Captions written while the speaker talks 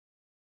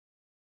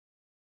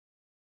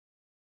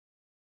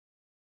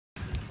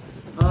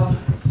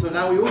So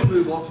now we ought to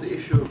move on to the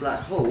issue of black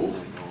holes.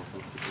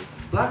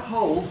 Black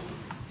holes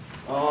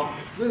are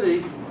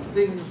really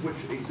things which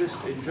exist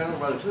in general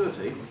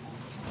relativity,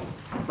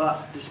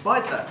 but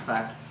despite that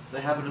fact,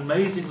 they have an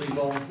amazingly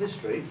long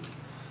history.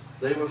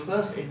 They were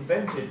first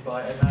invented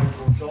by a man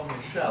called John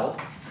Michell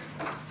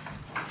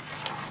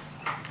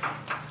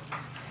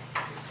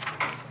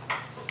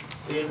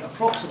in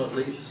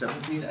approximately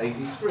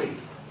 1783.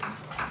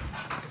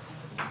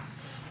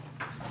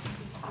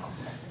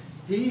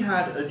 He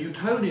had a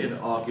Newtonian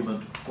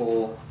argument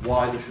for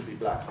why there should be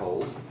black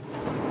holes,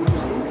 which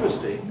is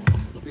interesting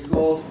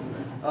because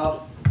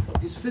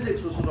his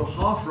physics was sort of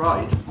half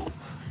right,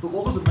 but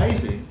what was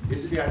amazing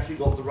is that he actually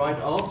got the right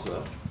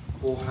answer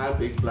for how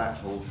big black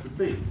holes should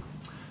be.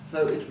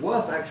 So it's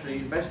worth actually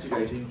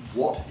investigating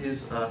what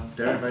his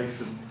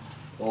derivation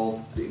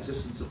of the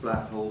existence of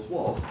black holes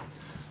was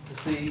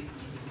to see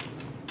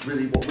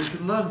really what we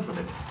can learn from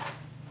it.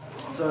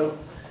 So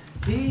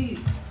he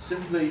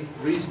simply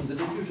reasoned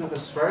that if you took a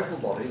spherical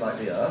body like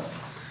the Earth,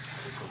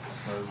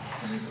 so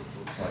something that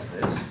looks like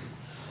this,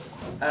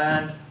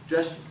 and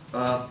just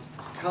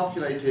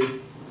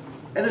calculated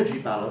energy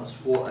balance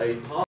for a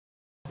particle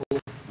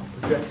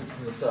projected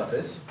from the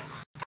surface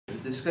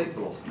with the escape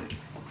velocity.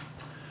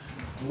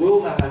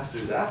 We'll now have to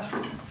do that.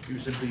 You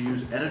simply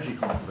use energy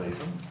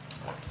conservation.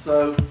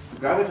 So the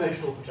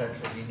gravitational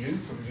potential he knew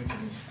from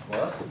Newton's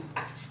work.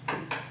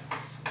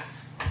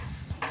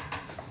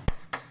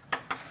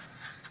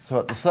 So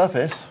at the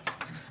surface,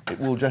 it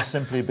will just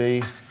simply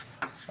be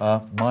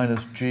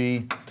minus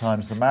g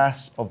times the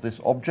mass of this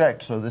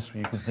object. So this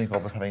you can think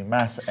of as having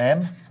mass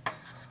m,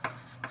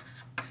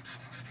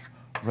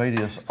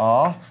 radius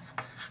r.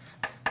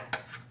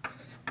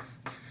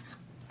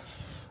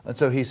 And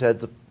so he said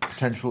the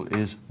potential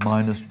is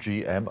minus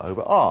gm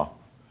over r.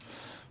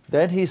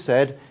 Then he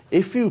said,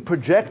 if you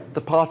project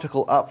the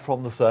particle up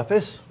from the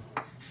surface,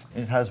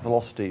 it has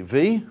velocity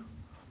v,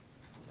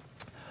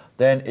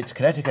 then its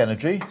kinetic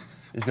energy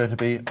is going to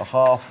be a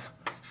half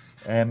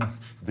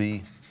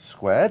mv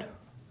squared,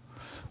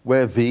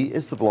 where v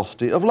is the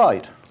velocity of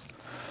light.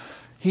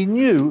 He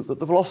knew that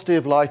the velocity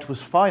of light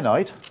was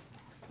finite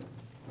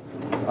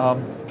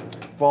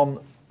from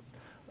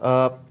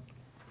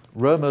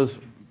Roemer's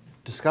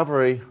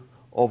discovery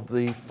of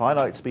the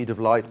finite speed of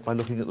light by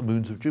looking at the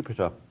moons of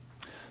Jupiter.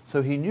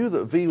 So he knew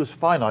that v was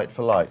finite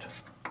for light.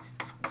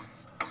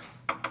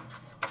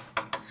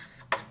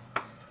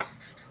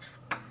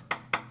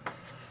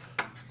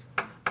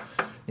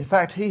 In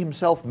fact, he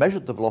himself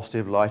measured the velocity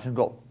of light and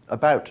got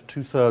about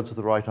 2/3 of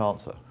the right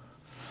answer.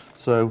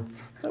 So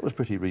that was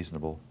pretty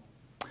reasonable.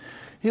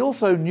 He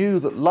also knew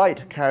that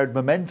light carried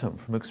momentum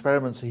from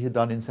experiments he had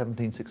done in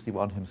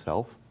 1761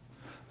 himself.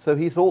 So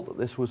he thought that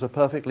this was a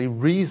perfectly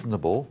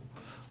reasonable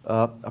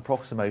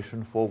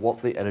approximation for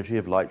what the energy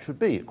of light should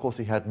be. Of course,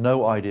 he had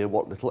no idea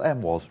what little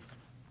m was.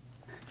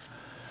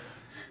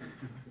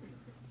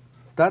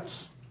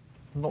 That's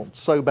not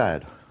so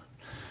bad,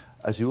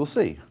 as you will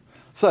see.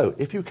 So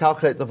if you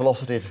calculate the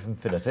velocity at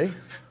infinity,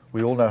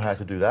 we all know how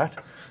to do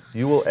that,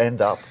 you will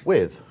end up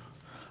with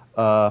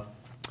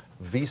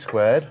v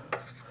squared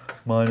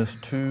minus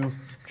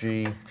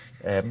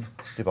 2gm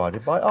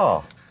divided by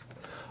r.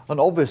 And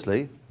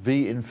obviously,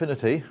 v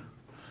infinity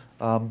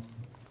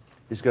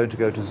is going to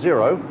go to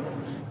 0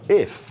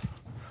 if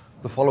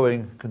the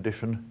following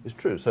condition is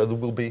true. So there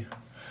will be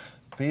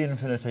v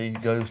infinity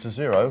goes to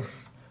 0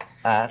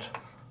 at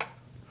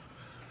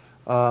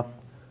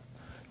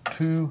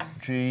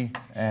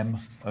 2gm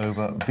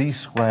over v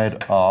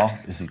squared r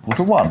is equal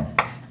to 1.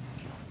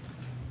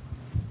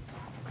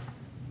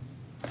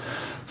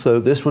 So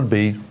this would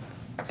be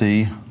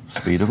the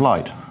speed of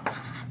light.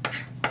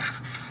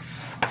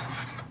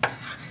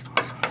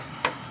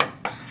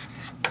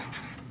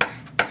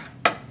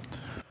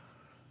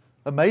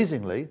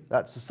 Amazingly,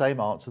 that's the same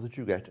answer that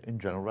you get in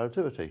general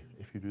relativity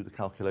if you do the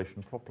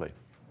calculation properly.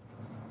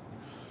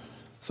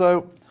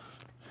 So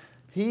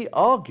he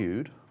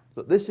argued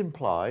that this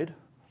implied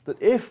that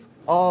if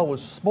r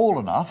was small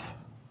enough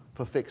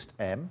for fixed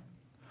m,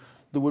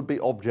 there would be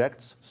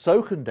objects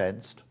so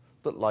condensed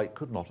that light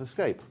could not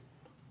escape.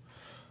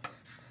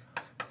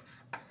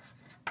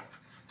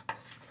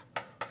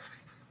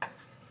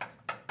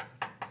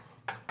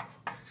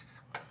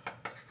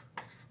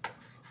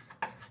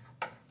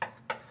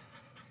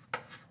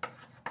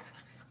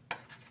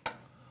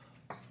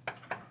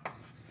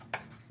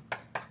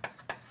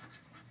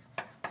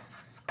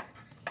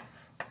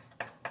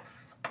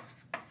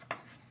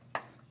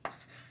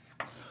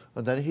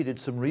 And then he did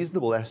some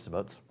reasonable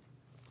estimates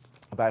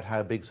about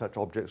how big such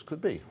objects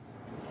could be.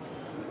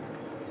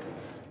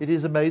 It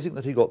is amazing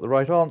that he got the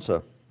right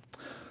answer.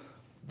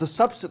 There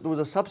was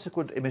a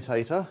subsequent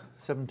imitator,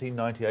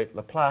 1798,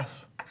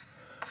 Laplace,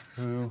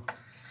 who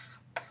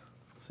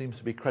seems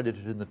to be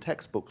credited in the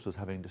textbooks as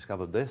having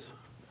discovered this,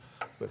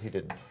 but he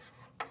didn't.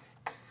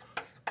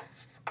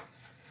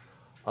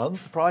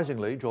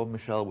 Unsurprisingly, John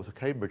Michell was a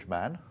Cambridge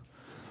man.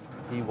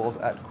 He was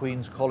at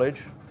Queen's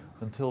College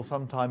until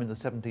sometime in the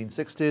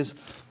 1760s,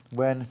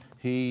 when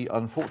he,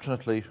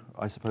 unfortunately,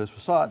 I suppose for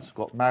science,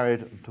 got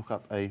married and took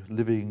up a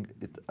living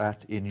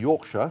in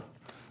Yorkshire,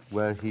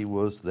 where he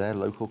was their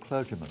local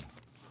clergyman.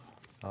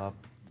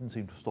 Didn't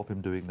seem to stop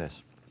him doing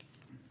this.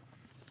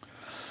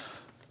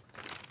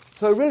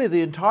 So really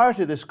the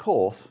entirety of this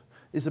course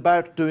is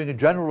about doing a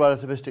general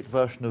relativistic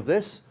version of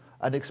this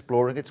and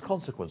exploring its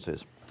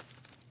consequences.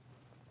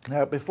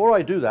 Now, before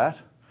I do that,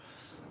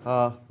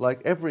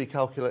 like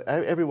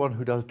everyone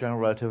who does general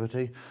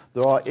relativity,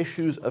 there are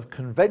issues of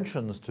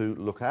conventions to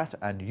look at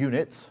and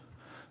units.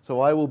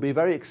 So I will be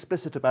very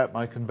explicit about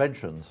my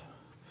conventions.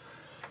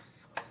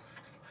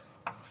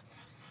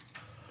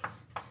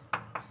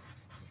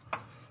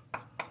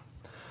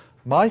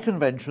 My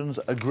conventions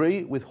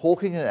agree with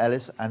Hawking and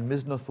Ellis and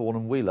Misner, Thorne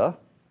and Wheeler.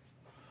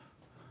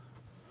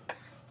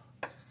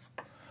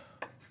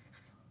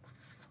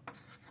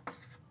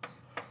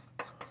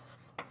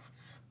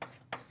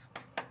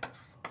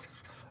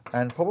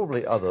 And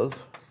probably others.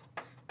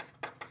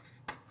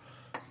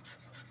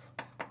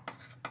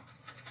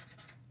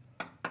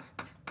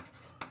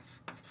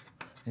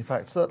 In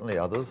fact, certainly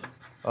others.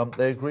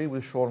 They agree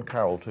with Shaw and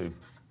Carroll too.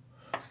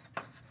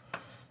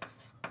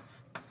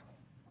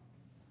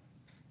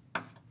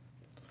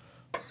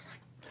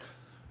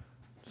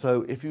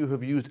 So if you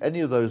have used any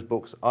of those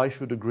books, I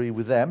should agree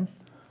with them.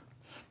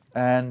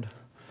 And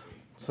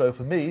so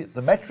for me,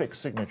 the metric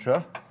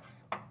signature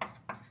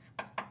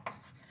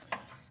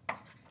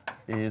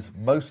is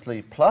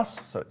mostly plus,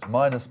 so it's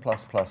minus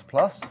plus plus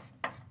plus.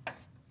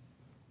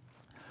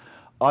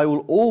 I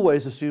will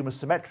always assume a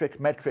symmetric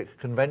metric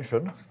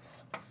convention.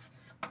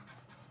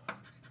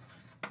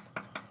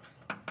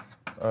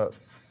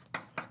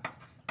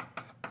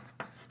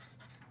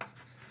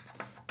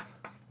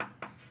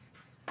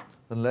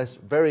 Unless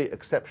very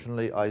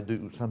exceptionally I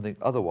do something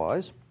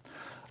otherwise.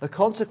 The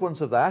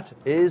consequence of that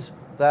is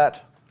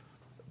that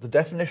the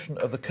definition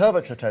of the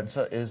curvature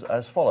tensor is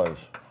as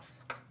follows.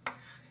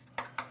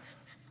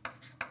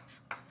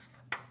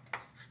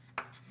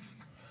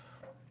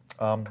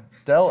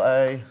 Del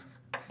A,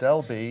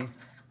 del B,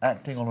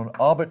 acting on an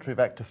arbitrary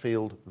vector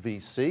field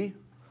VC,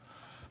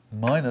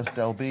 minus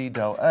del B,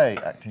 del A,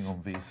 acting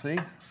on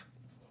VC,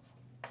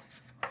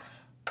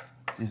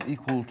 is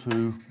equal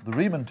to the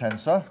Riemann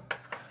tensor,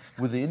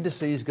 with the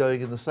indices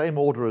going in the same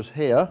order as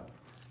here,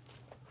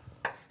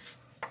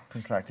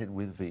 contracted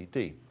with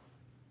VD.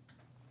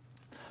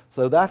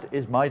 So that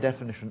is my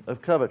definition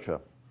of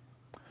curvature.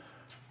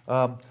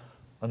 And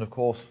of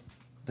course,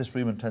 this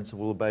Riemann tensor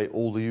will obey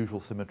all the usual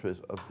symmetries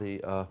of the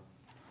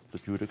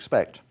that you would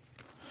expect.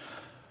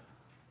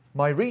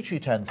 My Ricci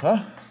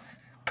tensor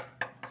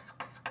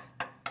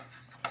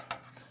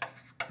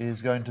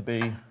is going to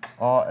be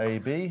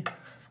RAB,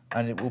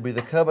 and it will be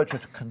the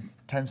curvature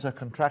tensor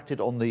contracted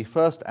on the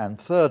first and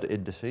third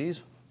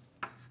indices.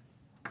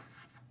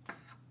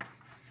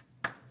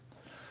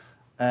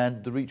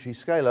 And the Ricci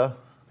scalar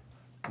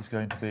is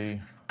going to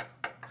be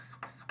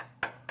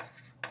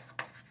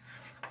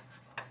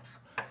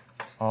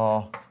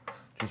R,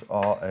 which is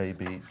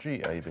RAB,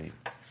 GAB.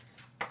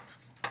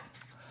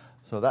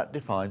 So that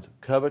defines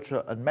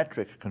curvature and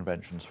metric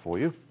conventions for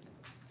you.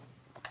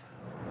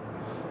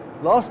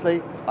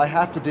 Lastly, I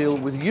have to deal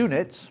with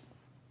units.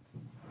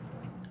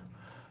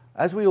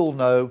 As we all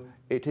know,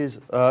 it is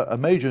a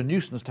major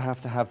nuisance to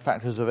have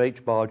factors of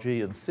h bar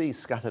g and c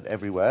scattered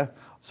everywhere,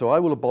 so I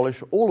will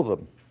abolish all of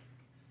them.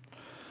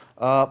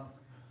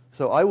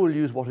 So I will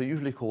use what are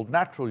usually called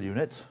natural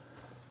units.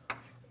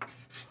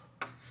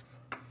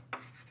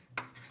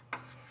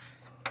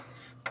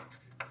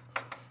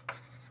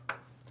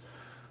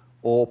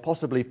 Or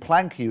possibly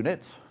Planck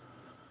units.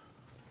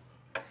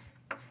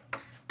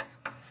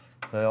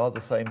 They are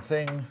the same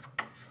thing.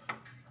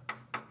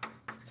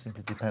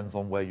 Simply depends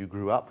on where you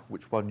grew up,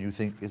 which one you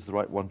think is the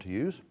right one to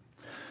use.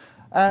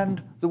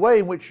 And the way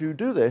in which you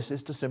do this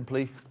is to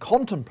simply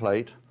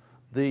contemplate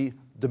the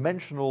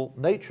dimensional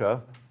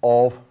nature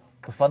of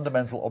the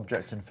fundamental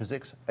objects in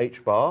physics,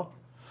 h bar,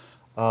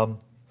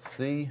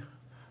 c,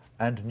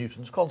 and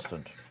Newton's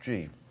constant,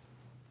 g.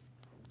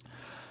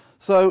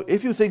 So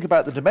if you think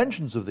about the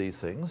dimensions of these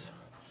things,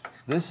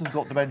 this has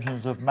got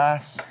dimensions of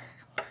mass,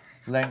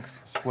 length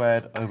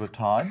squared over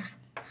time.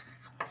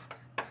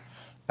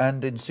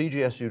 And in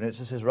CGS units,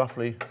 this is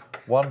roughly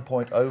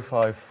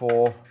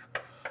 1.054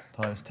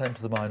 times 10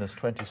 to the minus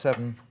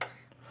 27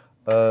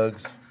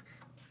 ergs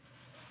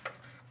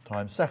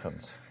times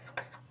seconds.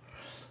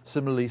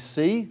 Similarly,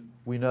 C,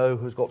 we know,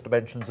 has got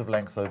dimensions of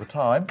length over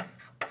time.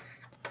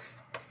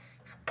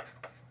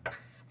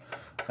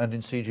 And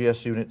in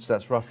CGS units,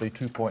 that's roughly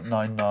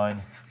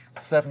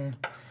 2.997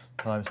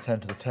 times 10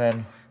 to the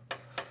 10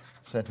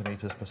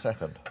 centimeters per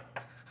second.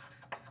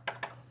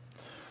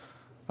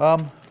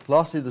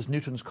 Lastly, there's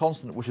Newton's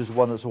constant, which is the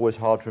one that's always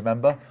hard to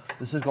remember.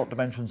 This has got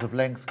dimensions of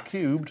length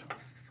cubed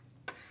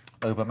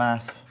over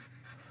mass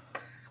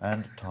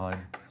and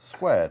time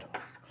squared.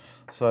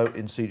 So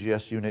in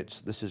CGS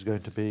units, this is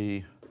going to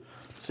be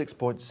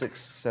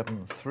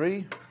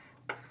 6.673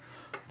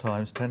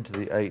 times 10 to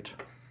the 8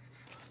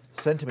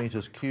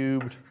 centimeters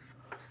cubed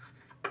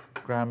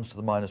grams to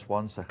the minus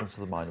 1, seconds to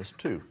the minus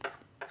 2.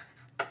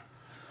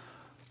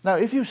 Now,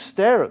 if you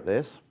stare at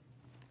this,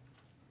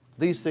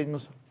 these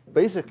things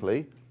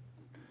basically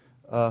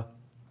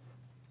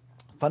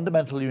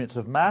fundamental units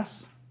of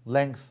mass,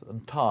 length,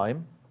 and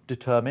time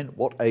determine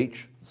what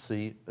h,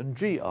 c, and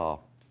g are.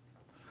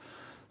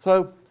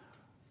 So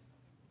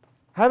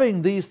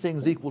having these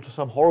things equal to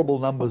some horrible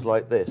numbers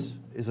like this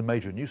is a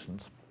major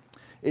nuisance.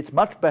 It's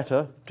much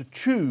better to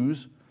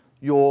choose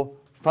your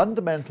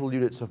fundamental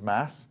units of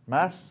mass,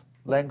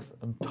 length,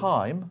 and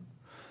time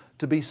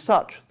to be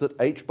such that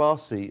h bar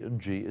c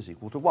and g is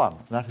equal to 1.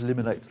 And that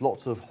eliminates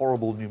lots of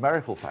horrible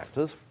numerical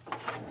factors,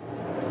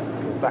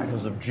 or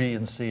factors of g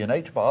and c and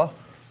h bar.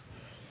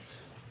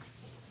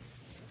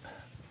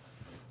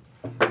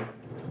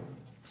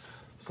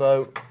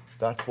 So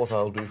that's what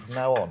I'll do from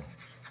now on.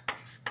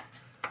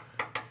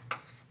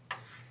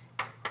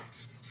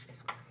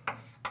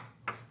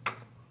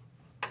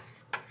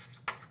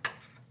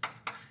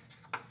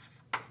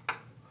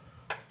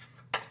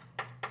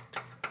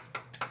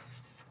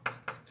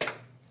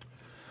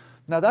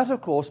 Now that,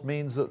 of course,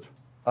 means that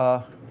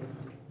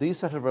these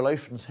set of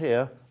relations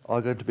here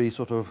are going to be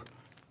sort of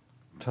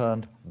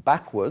turned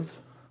backwards.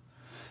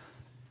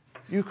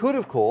 You could,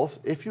 of course,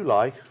 if you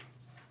like,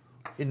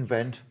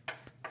 invent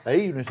a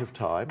unit of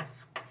time,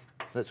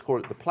 let's call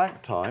it the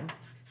Planck time,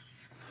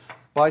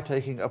 by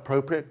taking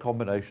appropriate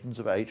combinations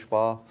of h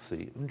bar,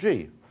 c, and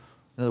g.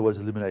 In other words,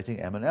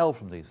 eliminating m and l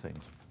from these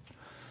things.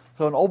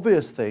 So an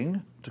obvious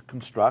thing to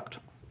construct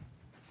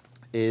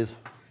is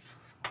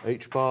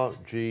h bar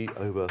g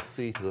over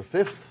c to the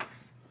fifth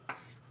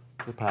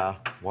to the power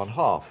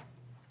 1/2.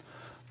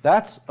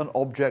 That's an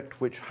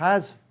object which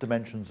has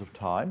dimensions of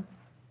time.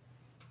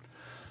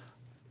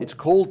 It's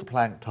called the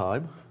Planck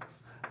time,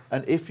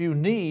 and if you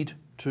need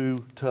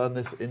to turn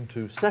this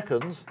into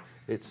seconds,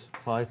 it's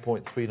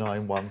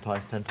 5.391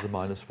 times 10 to the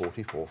minus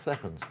 44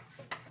 seconds.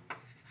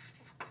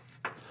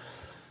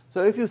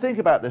 So if you think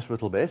about this a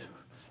little bit,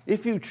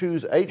 if you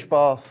choose h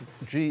bar,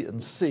 g,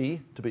 and c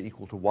to be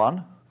equal to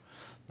 1,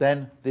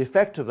 then the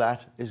effect of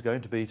that is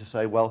going to be to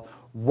say, well,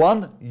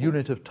 1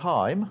 unit of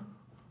time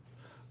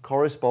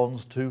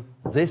corresponds to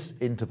this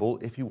interval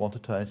if you want to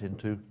turn it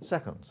into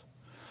seconds.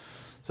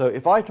 So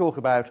if I talk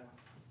about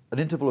an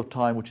interval of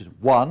time which is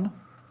 1,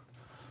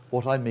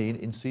 what I mean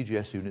in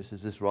CGS units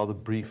is this rather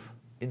brief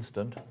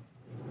instant,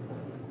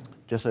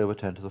 just over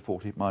 10 to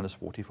the minus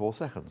 44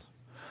 seconds.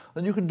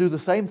 And you can do the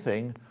same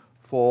thing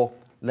for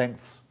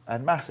lengths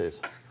and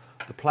masses.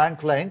 The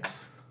Planck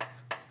length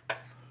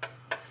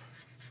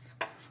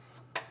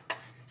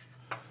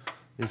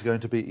is going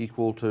to be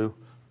equal to,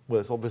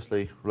 well, it's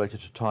obviously related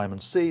to time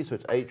and c, so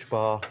it's h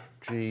bar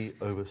g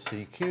over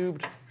c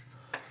cubed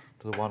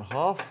to the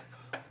 1/2,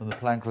 and the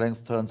Planck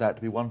length turns out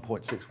to be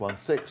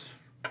 1.616,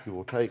 give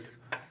or take,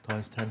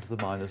 times 10 to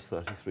the minus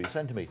 33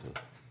 centimeters.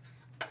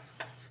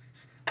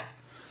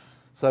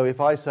 So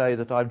if I say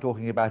that I'm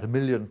talking about 1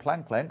 million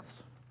Planck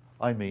lengths,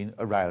 I mean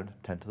around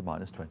 10 to the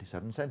minus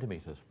 27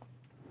 centimeters.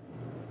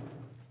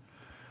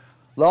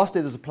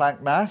 Lastly, there's a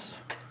Planck mass.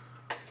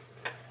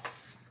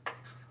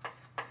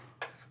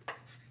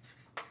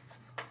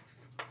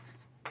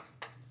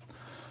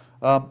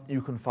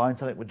 You can find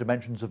something with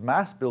dimensions of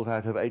mass built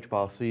out of h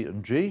bar c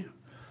and g.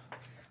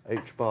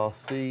 H bar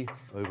c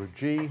over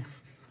g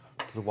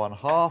to the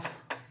 1/2,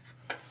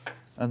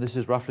 and this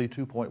is roughly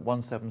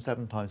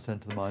 2.177 times 10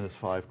 to the minus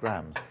 5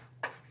 grams.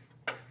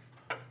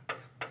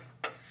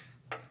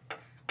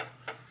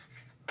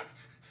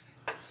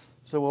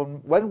 So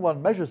when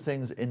one measures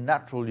things in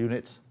natural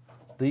units,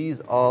 these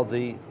are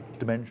the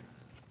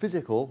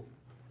physical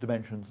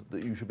dimensions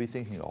that you should be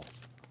thinking of.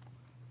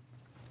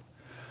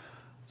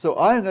 So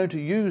I am going to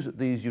use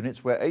these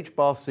units where h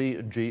bar c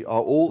and g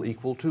are all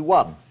equal to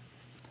 1.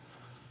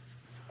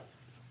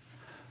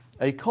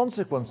 A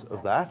consequence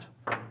of that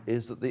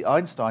is that the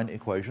Einstein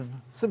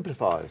equation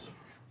simplifies.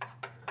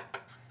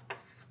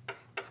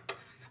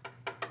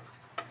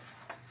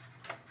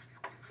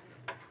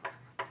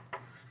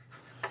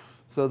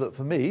 So that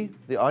for me,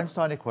 the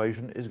Einstein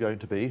equation is going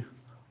to be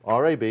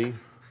RAB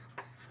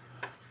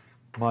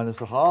minus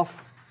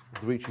 1/2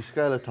 of the Ricci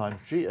scalar times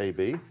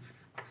GAB,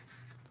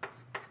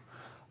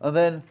 and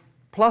then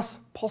plus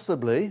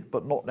possibly,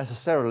 but not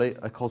necessarily,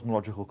 a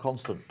cosmological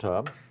constant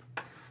term,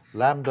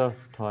 lambda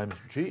times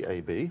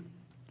GAB.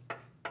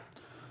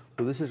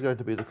 So this is going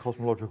to be the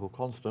cosmological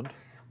constant.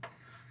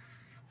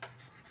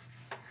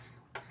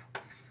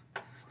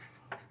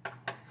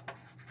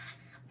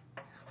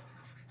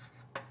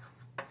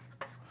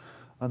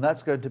 And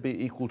that's going to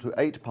be equal to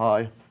 8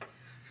 pi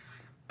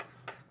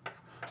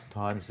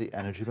times the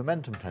energy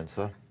momentum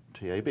tensor,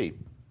 TAB.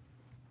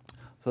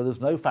 So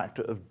there's no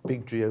factor of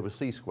big G over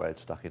c squared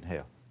stuck in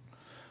here,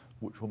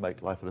 which will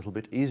make life a little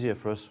bit easier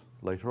for us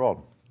later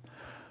on.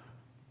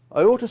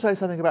 I ought to say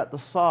something about the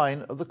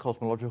sign of the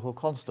cosmological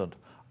constant.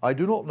 I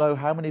do not know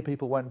how many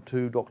people went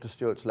to Dr.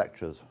 Stewart's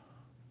lectures.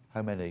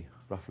 How many,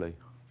 roughly?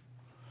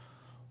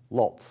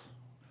 Lots.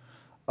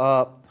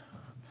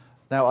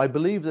 Now, I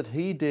believe that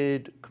he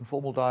did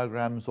conformal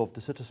diagrams of de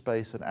Sitter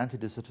space and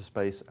anti-de Sitter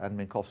space and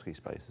Minkowski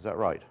space. Is that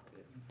right?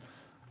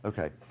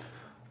 Okay.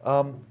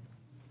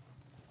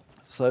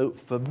 So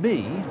for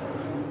me,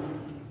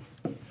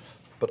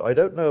 but I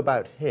don't know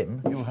about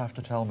him, you'll have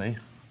to tell me.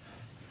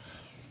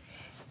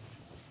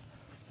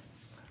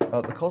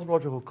 The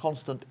cosmological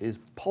constant is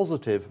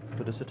positive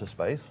for de Sitter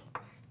space.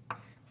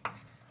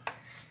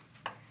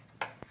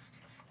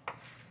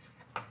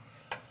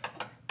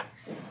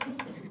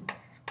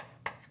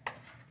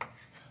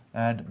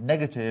 And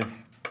negative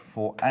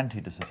for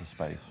anti-de Sitter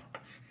space.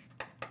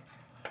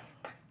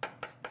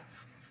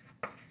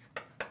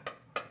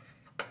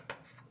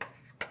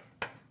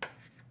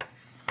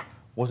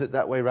 Was it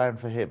that way round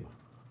for him?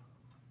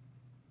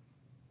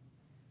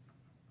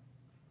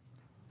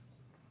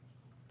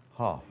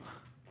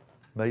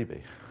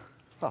 Maybe.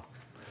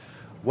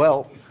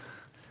 Well,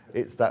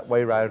 it's that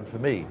way round for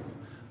me.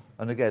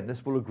 And again,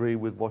 this will agree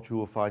with what you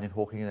will find in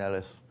Hawking and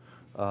Ellis,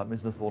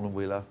 Misner, Thorne and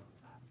Wheeler,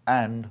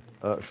 and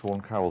Sean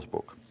Carroll's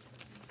book.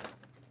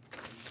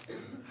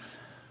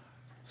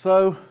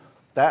 So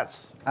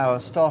that's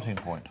our starting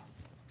point.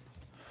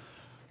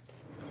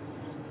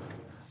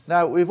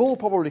 Now, we've all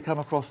probably come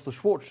across the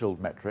Schwarzschild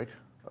metric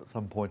at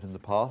some point in the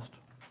past,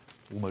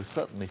 almost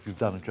certainly if you've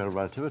done a general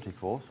relativity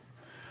course.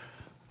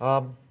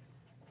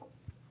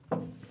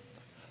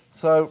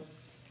 So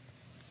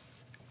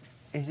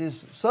it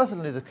is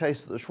certainly the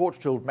case that the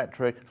Schwarzschild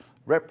metric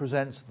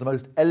represents the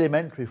most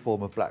elementary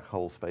form of black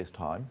hole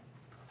space-time.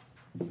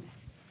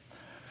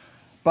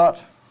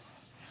 But,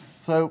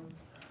 so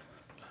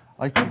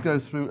I could go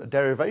through a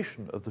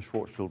derivation of the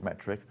Schwarzschild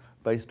metric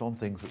based on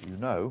things that you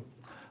know,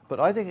 but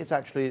I think it's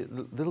actually a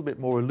little bit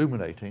more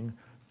illuminating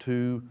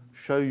to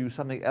show you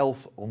something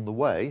else on the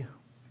way.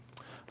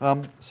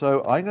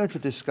 So I'm going to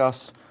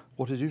discuss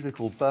what is usually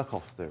called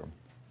Brikhoff theorem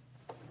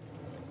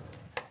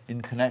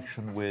in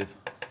connection with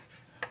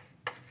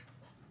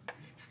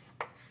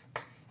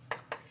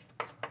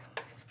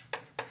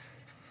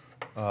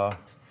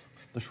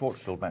the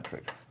Schwarzschild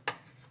metric.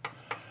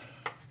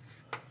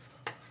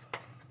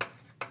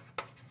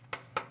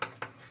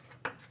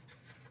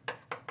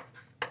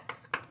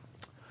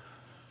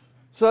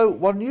 So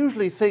one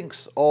usually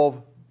thinks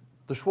of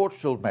the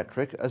Schwarzschild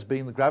metric as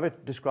being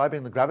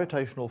describing the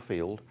gravitational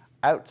field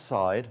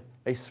outside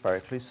a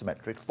spherically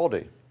symmetric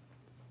body.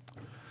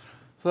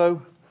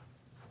 So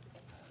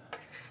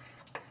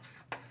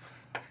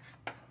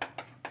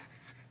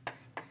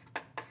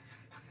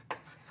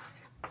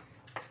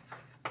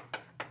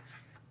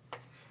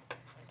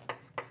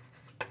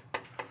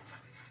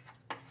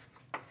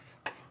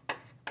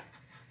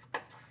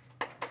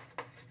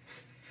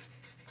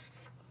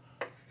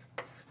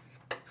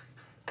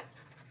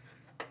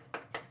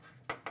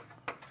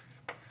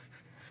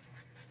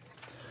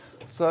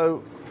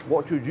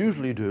what you'd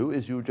usually do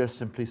is you would just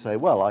simply say,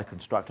 well, I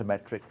construct a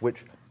metric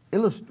which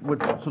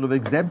sort of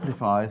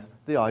exemplifies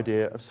the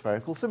idea of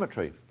spherical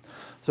symmetry.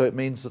 So it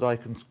means that I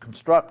can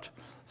construct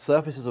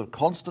surfaces of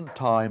constant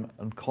time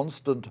and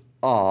constant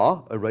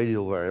r, a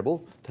radial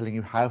variable, telling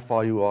you how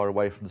far you are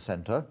away from the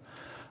center.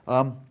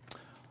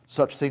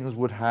 Such things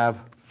would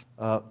have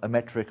a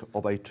metric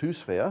of a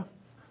two-sphere.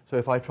 So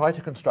if I try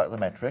to construct the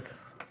metric,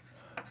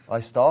 I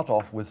start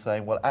off with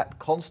saying, well, at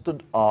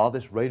constant r,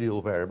 this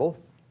radial variable,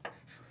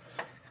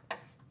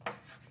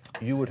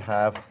 you would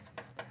have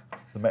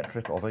the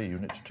metric of a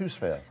unit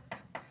two-sphere.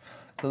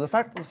 So the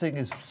fact that the thing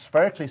is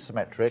spherically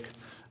symmetric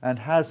and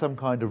has some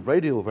kind of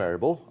radial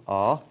variable,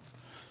 r,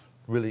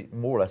 really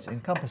more or less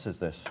encompasses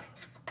this.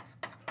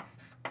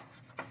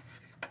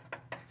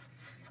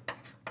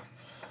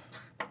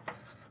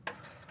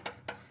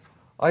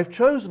 I've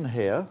chosen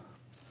here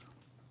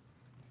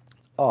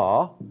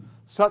r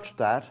such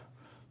that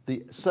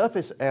the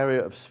surface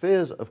area of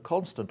spheres of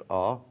constant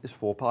r is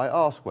 4 pi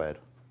r squared.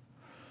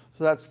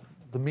 So that's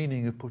the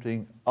meaning of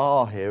putting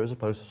r here as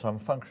opposed to some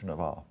function of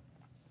r.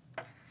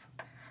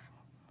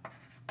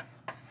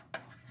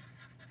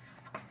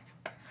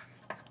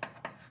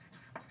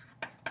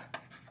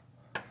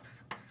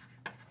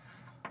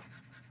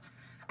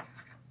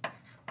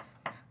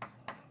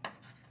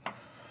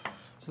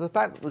 So the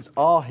fact that there's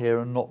r here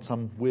and not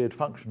some weird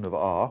function of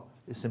r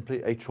is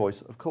simply a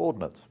choice of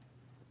coordinates.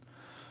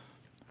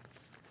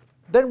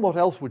 Then what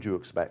else would you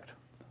expect?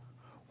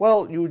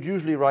 Well, you would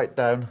usually write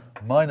down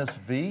minus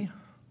v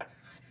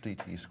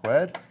dt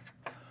squared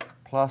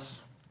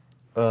plus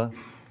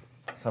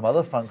some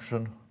other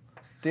function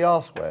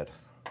dr squared.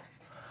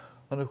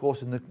 And of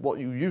course, what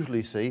you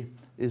usually see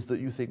is that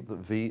you think that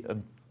v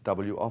and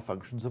w are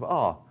functions of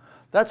r.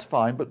 That's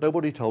fine, but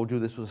nobody told you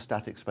this was a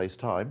static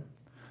space-time.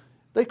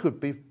 They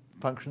could be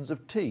functions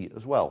of t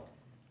as well.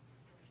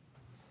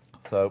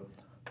 So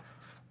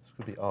this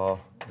could be r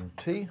and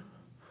t,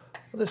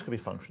 and this could be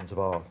functions of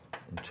r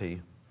and t.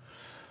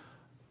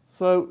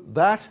 So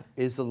that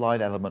is the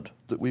line element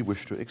that we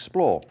wish to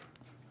explore.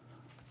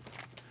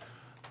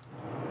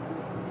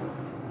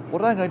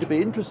 What I'm going to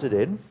be interested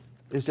in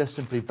is just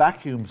simply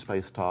vacuum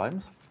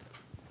space-times,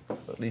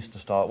 at least to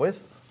start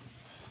with.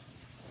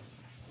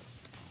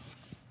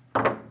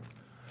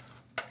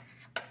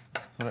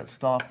 So let's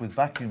start with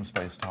vacuum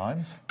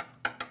spacetimes.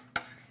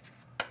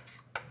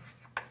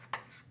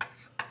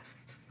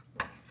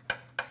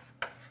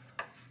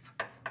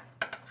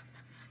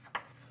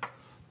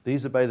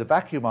 These obey the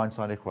vacuum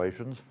Einstein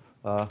equations.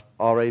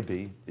 RAB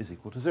is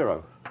equal to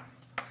 0.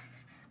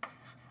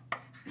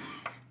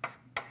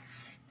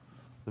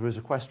 There is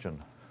a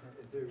question.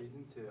 Is there a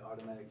reason to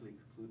automatically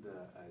exclude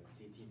the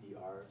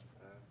DTDR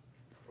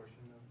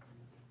portion of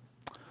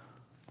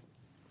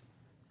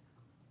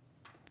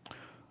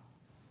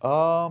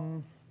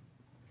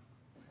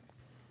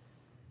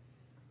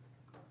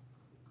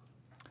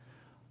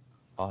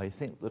I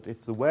think that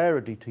if there were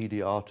a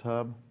DTDR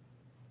term,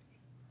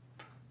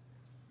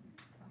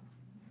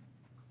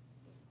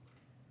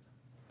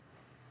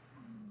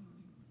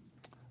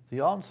 the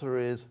answer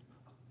is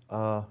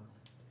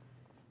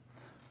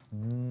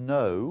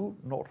no,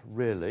 not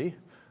really.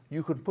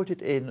 You can put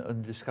it in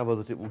and discover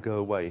that it will go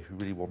away if you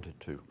really wanted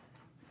to.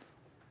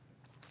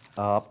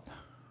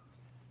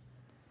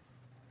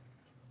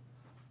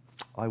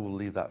 I will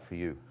leave that for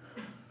you.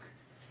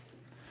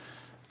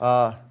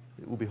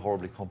 It will be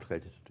horribly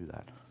complicated to do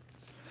that.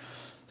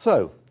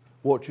 So,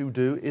 what you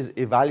do is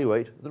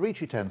evaluate the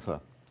Ricci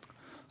tensor.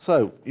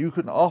 So, you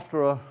can,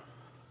 after a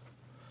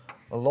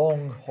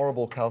long,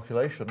 horrible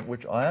calculation,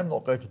 which I am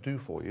not going to do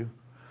for you,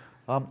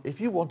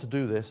 if you want to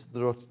do this,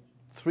 there are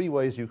 3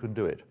 ways you can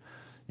do it.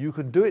 You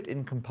can do it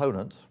in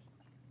components.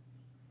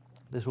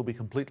 This will be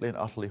completely and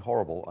utterly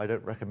horrible. I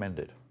don't recommend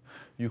it.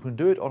 You can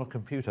do it on a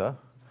computer.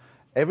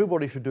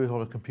 Everybody should do it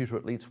on a computer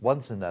at least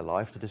once in their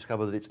life to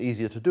discover that it's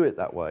easier to do it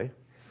that way.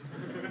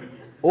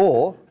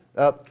 Or,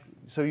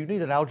 so you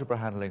need an algebra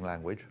handling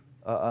language.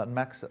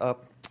 Mathematica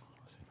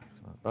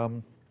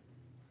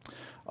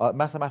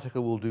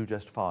will do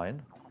just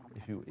fine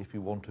if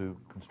you want to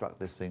construct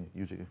this thing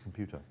using a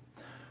computer.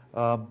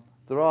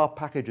 There are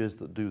packages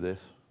that do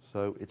this,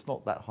 so it's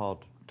not that hard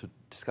to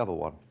discover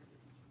one.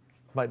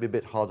 It might be a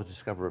bit harder to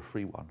discover a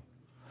free one.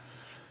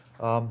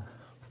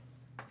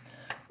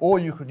 Or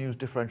you can use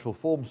differential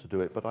forms to do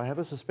it, but I have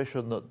a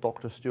suspicion that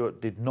Dr.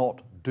 Stewart did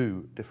not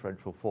do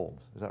differential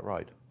forms. Is that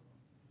right?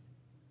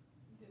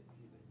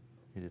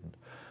 He didn't.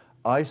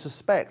 I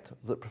suspect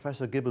that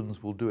Professor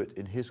Gibbons will do it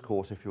in his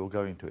course if you're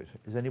going to it.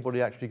 Is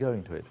anybody actually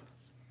going to it?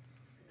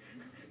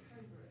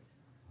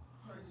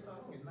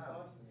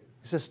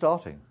 He says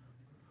starting.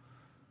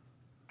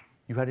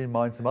 You had in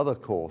mind some other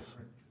course.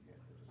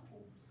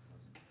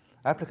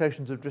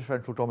 Applications of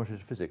differential geometry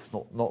to physics,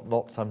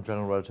 not some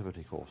general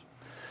relativity course.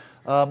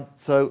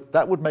 So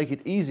that would make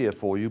it easier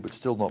for you, but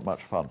still not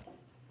much fun.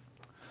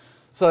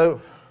 So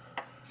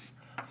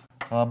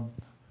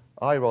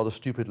I rather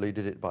stupidly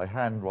did it by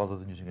hand rather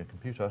than using a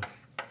computer,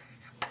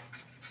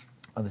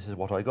 and this is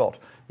what I got.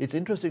 It's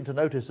interesting to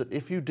notice that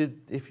if you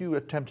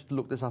attempted to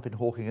look this up in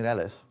Hawking and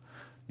Ellis,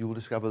 you will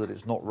discover that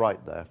it's not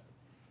right there,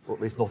 or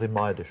at least not in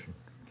my edition.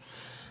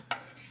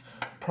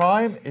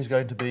 Prime is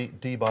going to be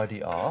d by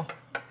dr,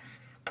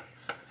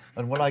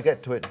 and when I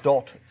get to it,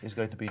 dot is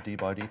going to be d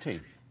by dt.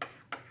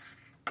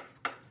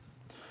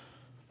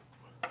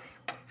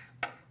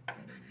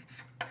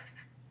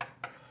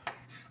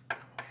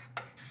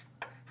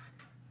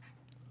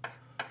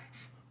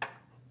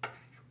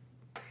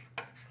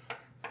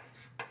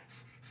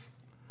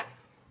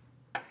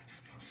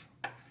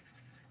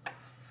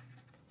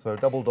 So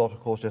double dot,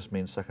 of course, just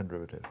means second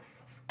derivative.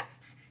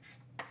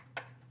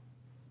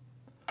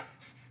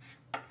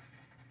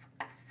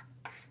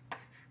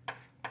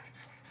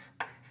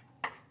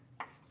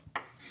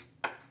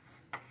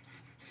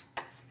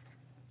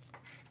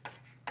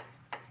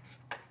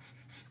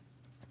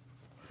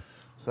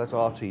 So that's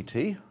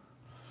RTT.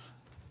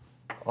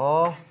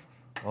 R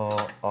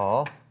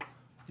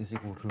is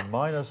equal to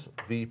minus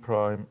V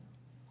prime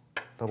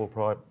double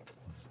prime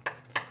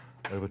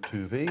over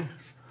 2V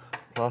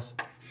plus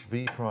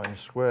V prime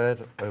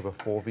squared over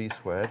 4V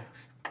squared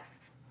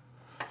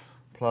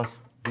plus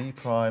V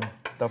prime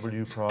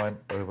W prime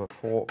over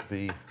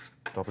 4V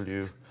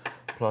W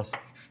plus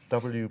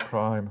W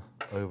prime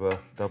over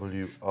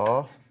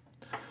WR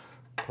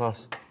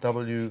plus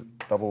W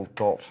double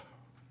dot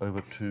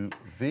over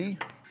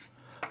 2V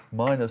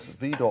minus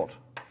V dot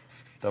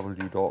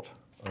W dot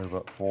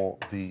over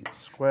 4V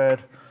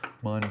squared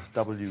minus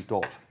W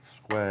dot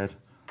squared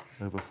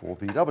over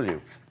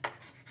 4VW.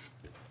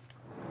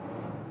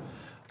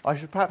 I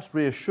should perhaps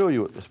reassure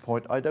you at this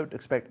point, I don't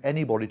expect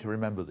anybody to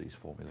remember these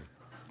formulae.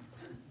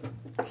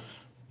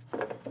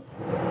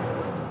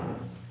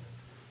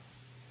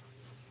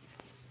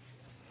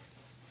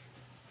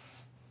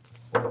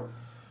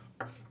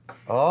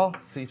 R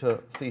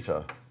theta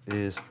theta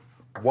is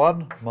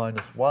 1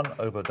 minus 1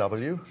 over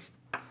W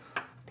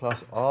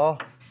plus R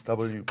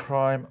W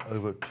prime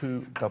over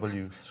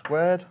 2W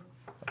squared,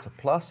 that's a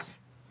plus,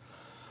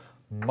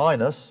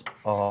 minus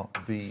R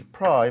V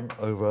prime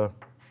over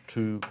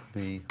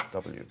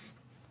 2VW.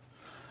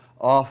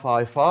 R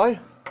phi phi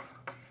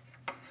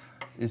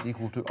is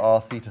equal to R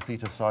theta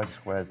theta sine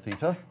squared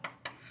theta.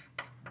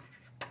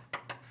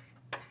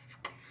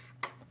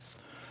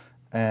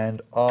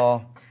 And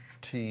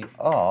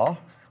RTR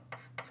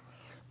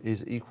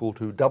is equal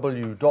to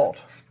W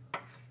dot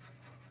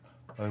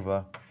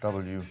over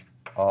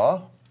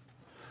WR,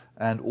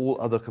 and all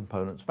other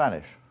components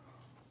vanish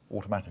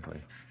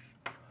automatically.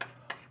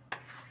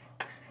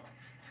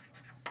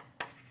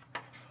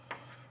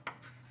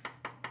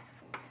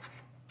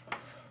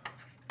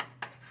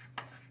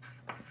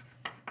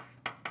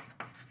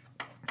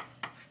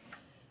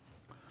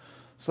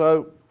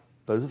 So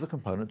those are the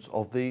components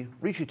of the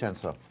Ricci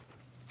tensor.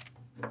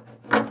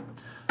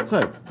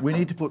 So we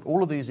need to put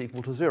all of these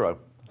equal to 0.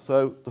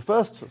 So the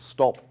first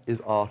stop is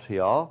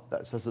RTR.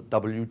 That says that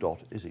W dot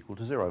is equal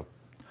to 0.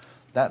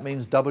 That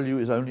means W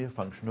is only a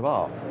function of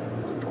R.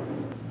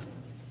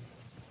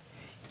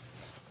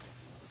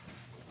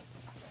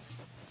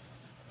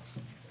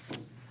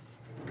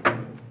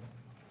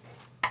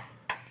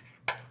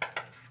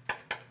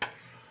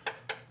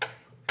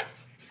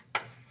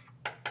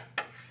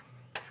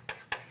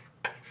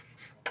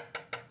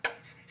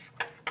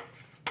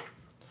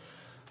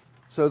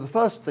 So the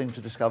first thing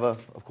to discover,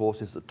 of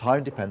course, is that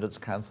time dependence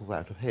cancels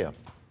out of here.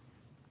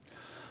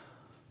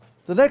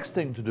 The next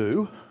thing to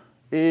do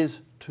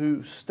is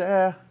to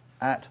stare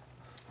at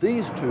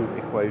these two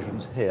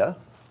equations here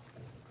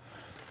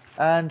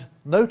and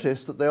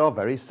notice that they are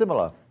very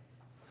similar.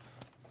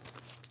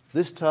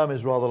 This term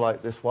is rather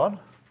like this one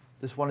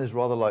is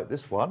rather like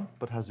this one,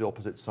 but has the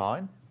opposite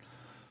sign.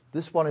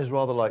 This one is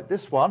rather like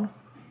this one,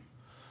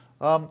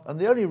 and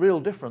the only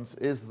real difference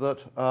is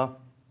that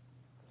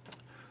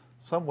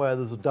somewhere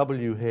there's a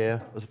W here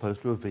as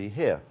opposed to a V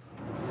here.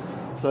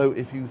 So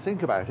if you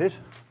think about it,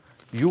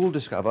 you will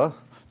discover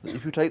that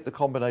if you take the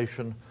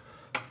combination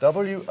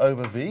W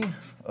over V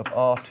of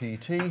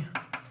RTT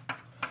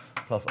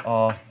plus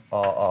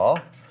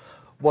RRR,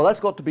 well, that's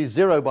got to be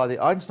 0 by the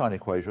Einstein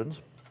equations,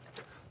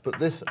 but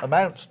this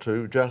amounts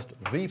to just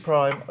V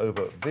prime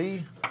over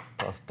V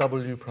plus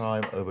W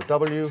prime over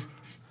W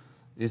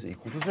is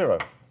equal to 0.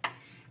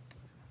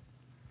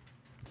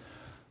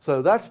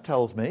 So that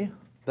tells me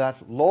that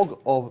log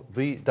of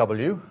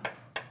VW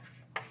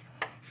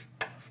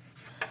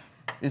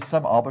is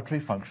some arbitrary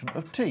function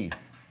of t.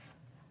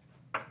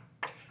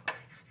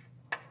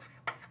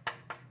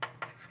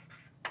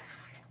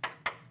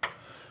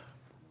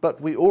 But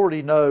we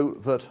already know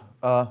that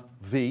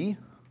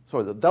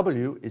that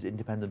W is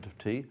independent of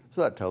t,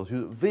 so that tells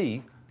you that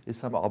V is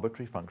some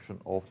arbitrary function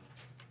of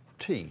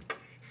t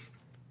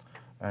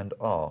and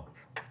R.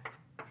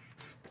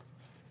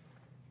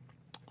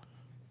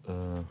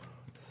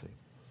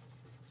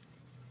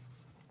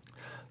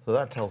 So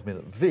that tells me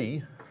that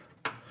V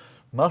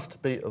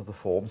must be of the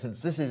form,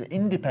 since this is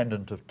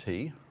independent of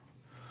t,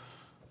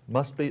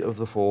 must be of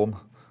the form,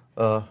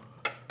 let's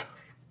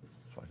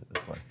write it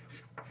this way.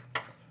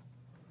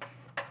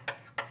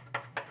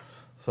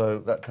 So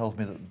that tells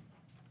me that,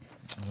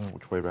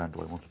 which way around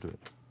do I want to do it?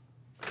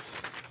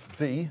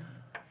 V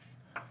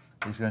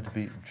is going to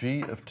be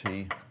G of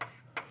t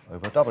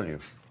over W.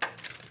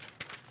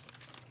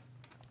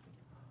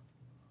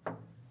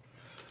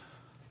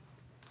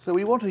 So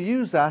we want to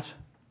use that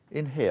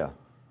in here.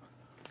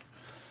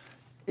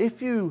 If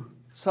you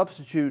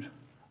substitute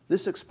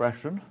this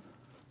expression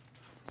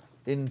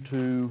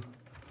into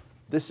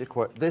this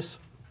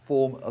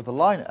form of the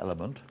line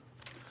element,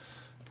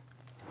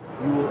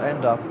 you will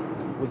end up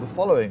with the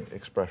following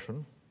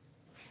expression.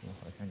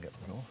 If I can get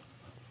it off.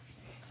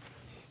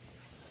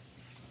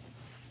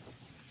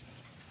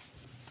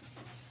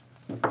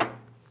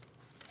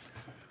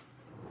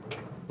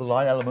 The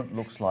line element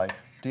looks like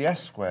ds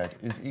squared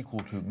is equal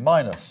to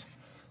minus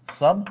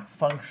some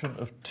function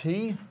of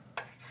t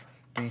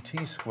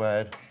dt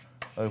squared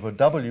over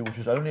w, which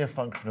is only a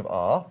function of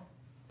r,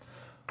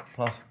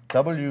 plus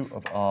w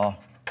of r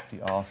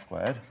dr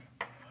squared,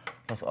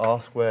 plus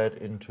r squared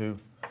into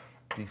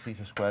d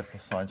theta squared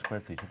plus sine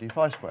squared theta d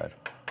phi squared.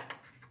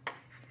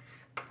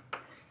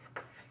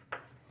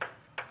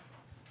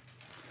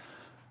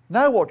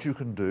 Now what you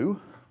can do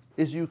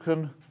is you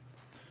can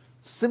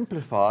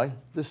simplify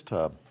this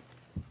term.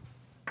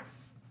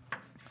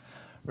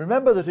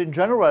 Remember that in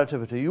general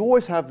relativity, you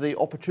always have the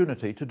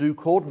opportunity to do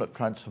coordinate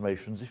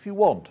transformations if you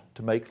want,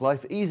 to make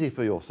life easy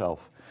for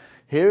yourself.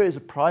 Here is a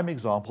prime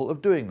example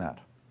of doing that.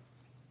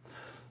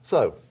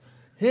 So,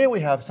 here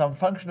we have some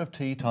function of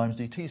t times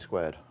dt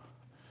squared.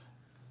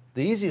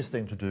 The easiest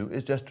thing to do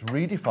is just to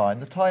redefine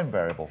the time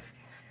variable.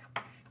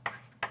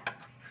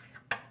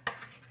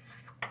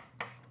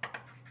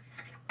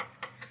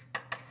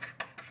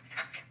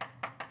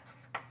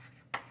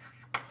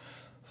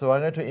 So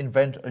I'm going to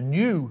invent a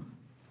new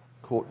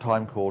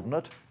time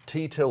coordinate,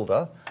 t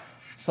tilde,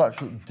 such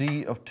that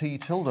d of t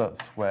tilde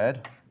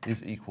squared is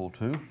equal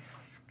to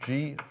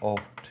g of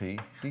t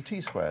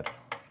dt squared.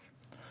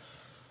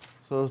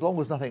 So as long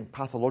as nothing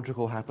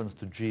pathological happens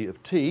to g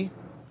of t,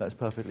 that's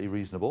perfectly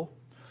reasonable.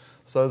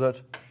 So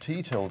that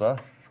t tilde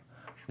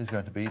is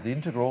going to be the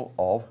integral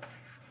of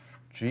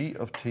g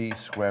of t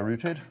square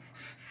rooted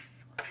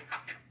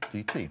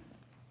dt.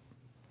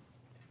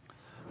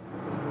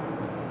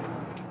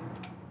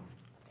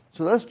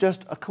 So that's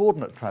just a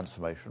coordinate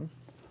transformation.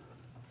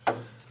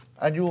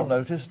 And you will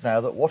notice now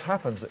that what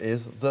happens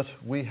is that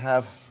we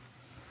have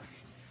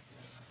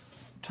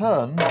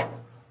turn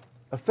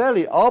a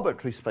fairly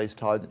arbitrary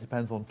space-time that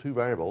depends on two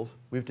variables,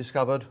 we've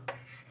discovered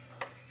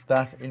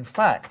that, in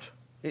fact,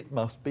 it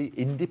must be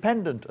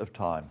independent of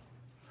time,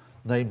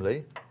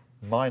 namely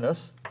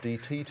minus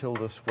dt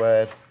tilde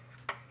squared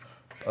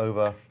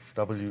over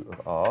w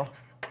of r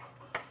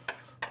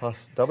plus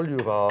w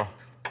of r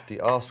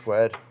dr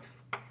squared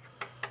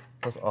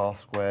plus r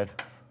squared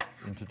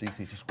into d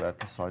theta squared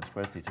plus sine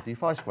squared theta d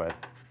phi squared.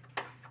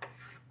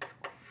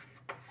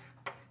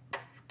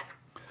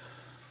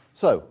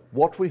 So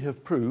what we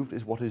have proved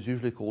is what is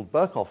usually called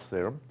Brikhoff's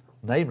theorem,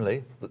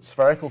 namely that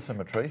spherical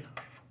symmetry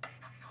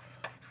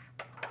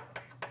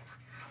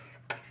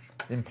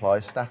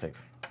implies static.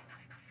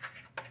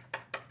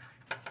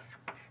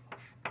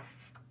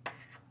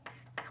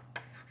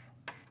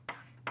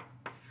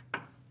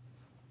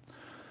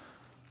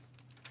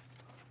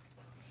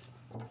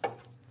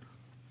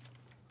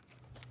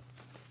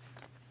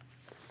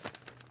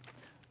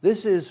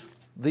 This is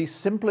the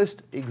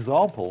simplest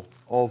example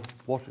of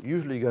what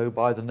usually go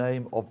by the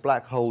name of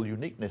black hole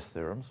uniqueness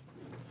theorems.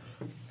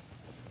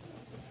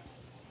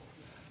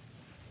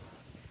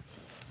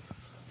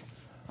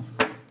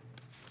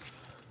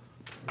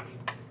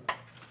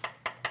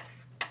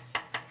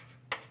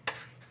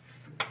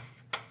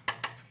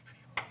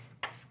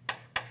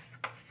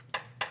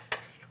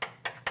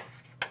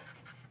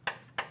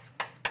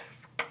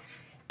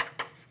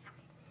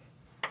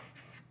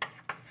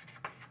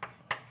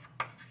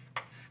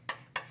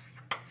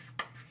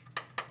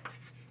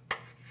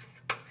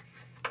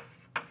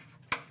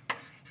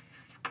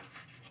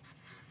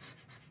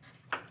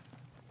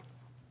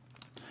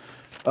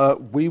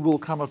 We will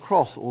come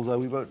across, although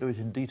we won't do it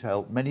in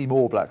detail, many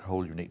more black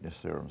hole uniqueness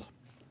theorems.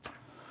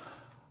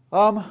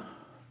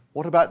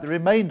 What about the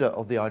remainder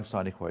of the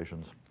Einstein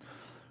equations?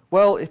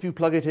 Well, if you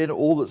plug it in,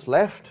 all that's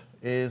left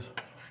is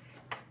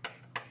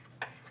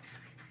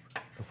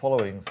the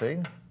following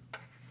thing.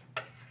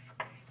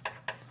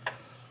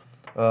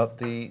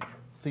 The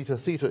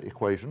theta-theta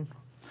equation,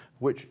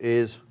 which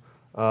is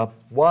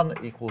 1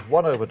 equals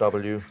 1 over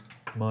w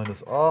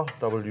minus r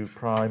w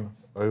prime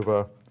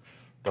over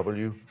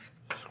w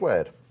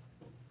squared.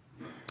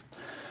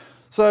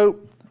 So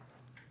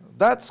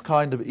that's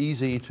kind of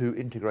easy to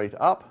integrate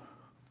up.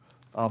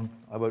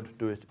 I won't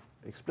do it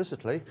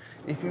explicitly.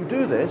 If you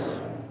do this,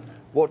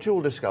 what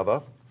you'll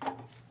discover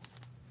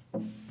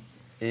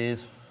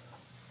is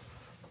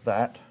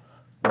that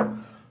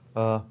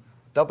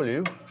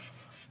w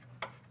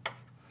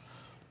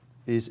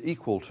is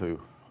equal to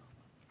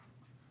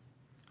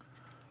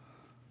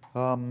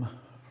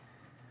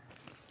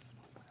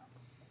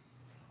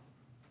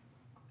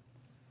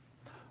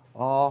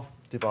r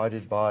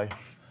divided by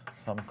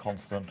some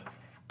constant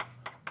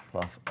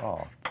plus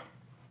r.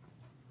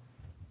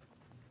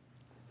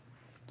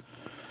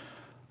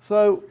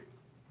 So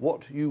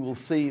what you will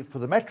see for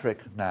the metric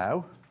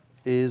now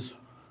is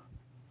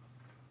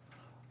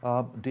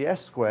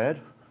ds squared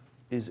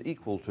is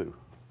equal to,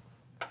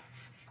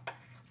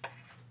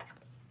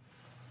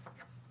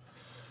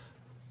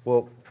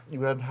 well,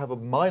 you have a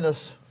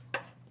minus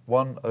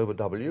 1 over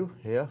w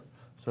here,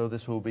 so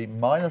this will be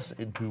minus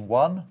into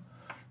 1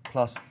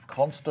 plus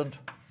constant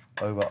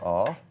over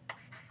r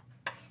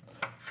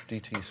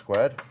dt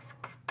squared.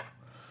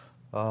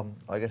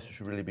 I guess it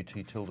should really be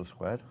t tilde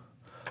squared,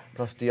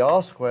 plus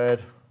dr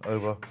squared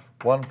over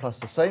 1 plus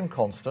the same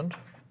constant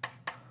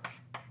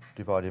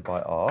divided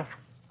by r,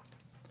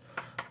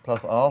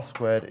 plus r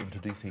squared into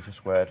d theta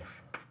squared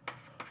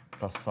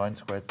plus sine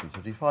squared theta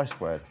d phi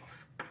squared.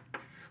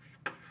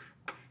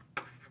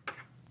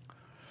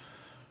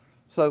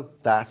 So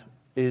that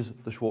is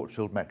the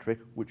Schwarzschild metric,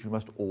 which you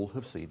must all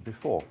have seen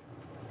before.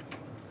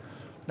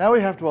 Now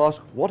we have to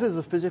ask, what is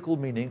the physical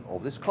meaning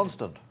of this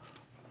constant?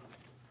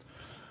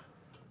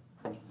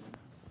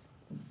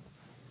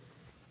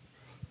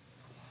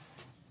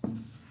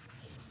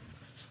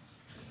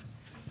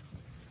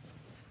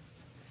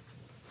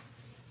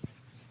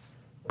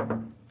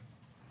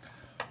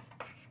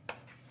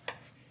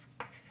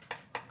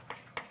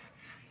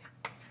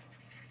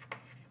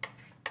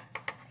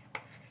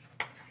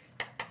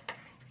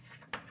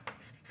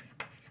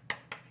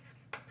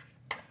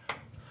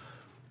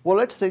 Well,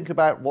 let's think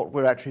about what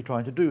we're actually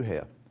trying to do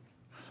here.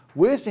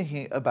 We're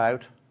thinking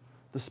about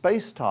the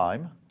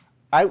space-time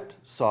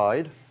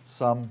outside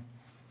some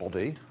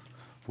body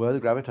where the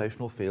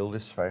gravitational field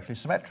is spherically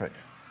symmetric.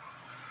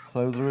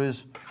 So there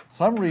is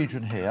some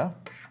region here,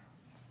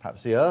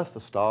 perhaps the Earth, a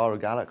star, a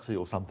galaxy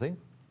or something,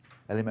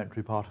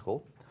 elementary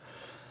particle,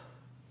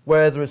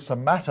 where there is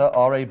some matter,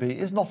 RAB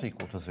is not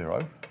equal to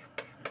 0.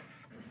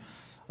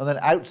 And then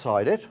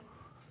outside it,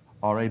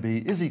 RAB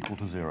is equal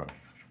to 0.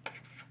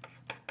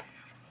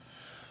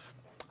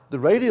 The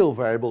radial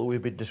variable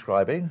we've been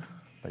describing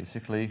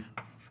basically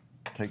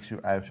takes you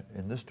out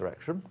in this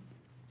direction.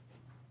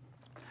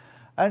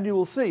 And you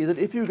will see that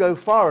if you go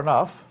far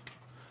enough,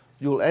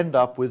 you'll end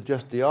up with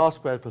just dr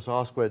squared plus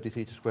r squared d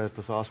theta squared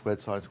plus r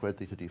squared sine squared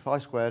theta d phi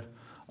squared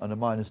and a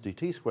minus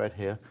dt squared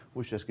here,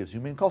 which just gives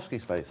you Minkowski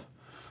space.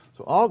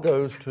 So r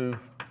goes to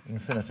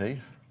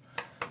infinity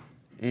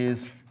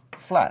is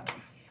flat.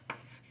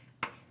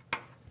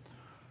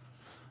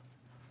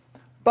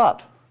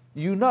 But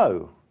you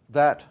know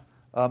that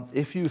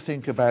if you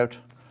think about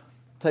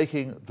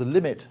taking the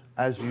limit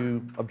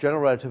of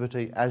general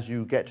relativity as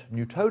you get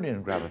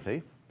Newtonian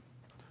gravity,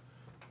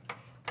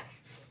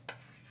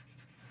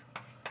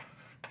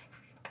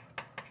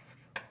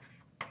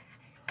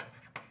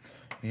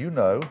 you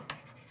know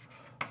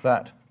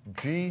that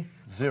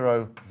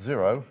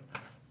G00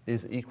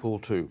 is equal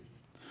to.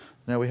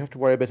 Now we have to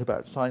worry a bit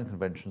about sign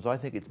conventions. I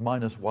think it's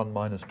 -1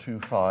 minus 2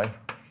 phi,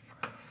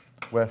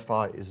 where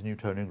phi is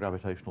Newtonian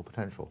gravitational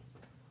potential.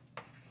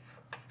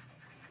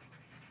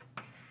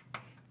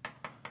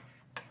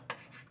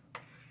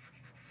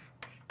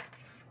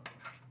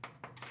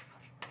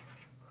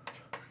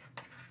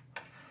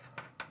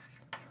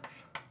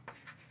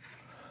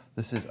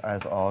 This is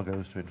as r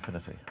goes to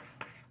infinity.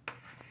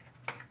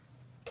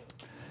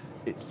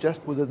 It's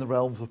just within the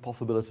realms of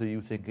possibility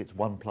you think it's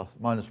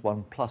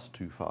 -1 plus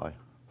 2 phi.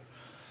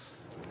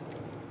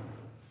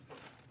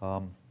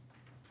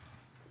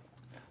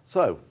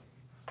 So,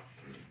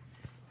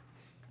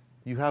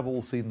 you have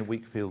all seen the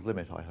weak field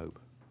limit, I hope.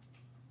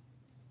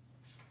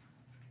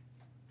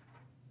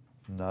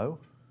 No?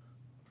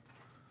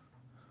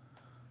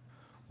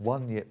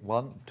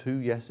 Two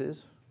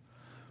yeses?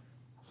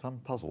 Some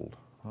puzzled.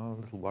 I'm a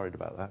little worried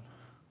about that.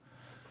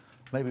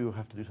 Maybe we'll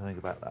have to do something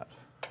about that.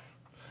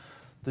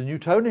 The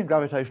Newtonian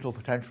gravitational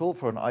potential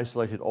for an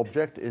isolated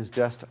object is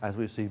just, as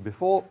we've seen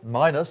before,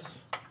 minus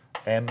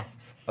m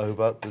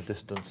over the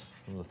distance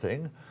from the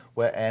thing,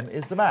 where m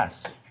is the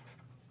mass,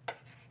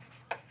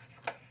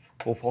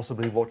 or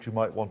possibly what you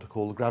might want to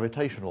call the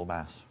gravitational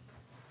mass.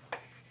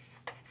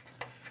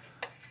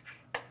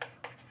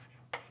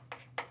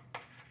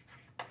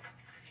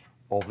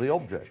 Of the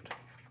object.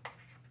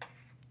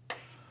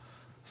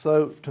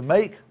 So to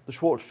make the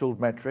Schwarzschild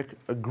metric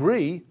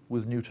agree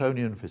with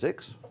Newtonian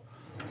physics,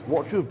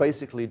 what you've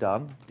basically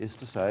done is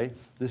to say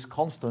this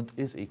constant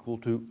is equal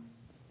to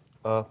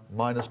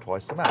minus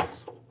twice the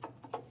mass.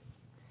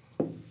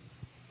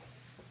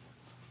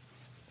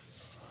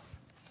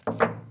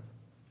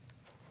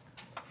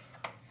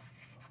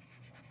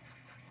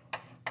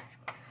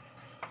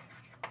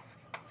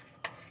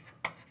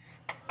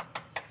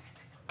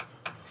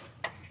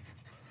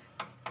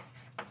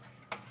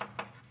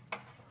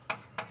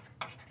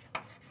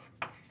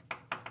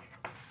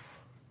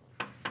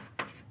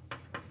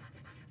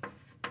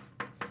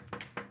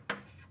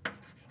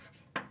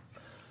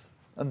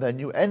 And then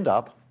you end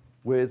up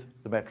with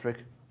the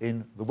metric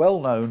in the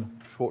well-known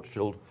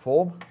Schwarzschild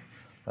form,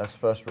 as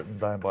first written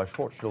down by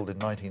Schwarzschild in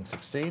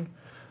 1916,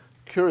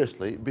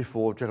 curiously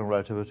before general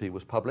relativity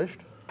was published,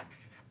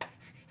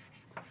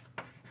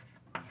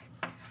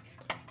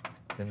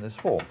 in this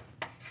form.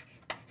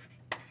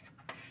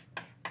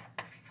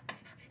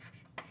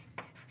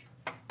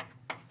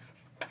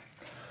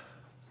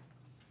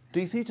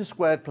 d theta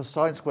squared plus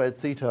sine squared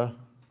theta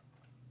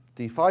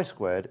d phi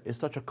squared is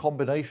such a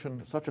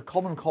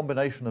common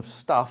combination of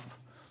stuff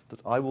that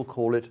I will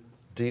call it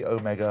d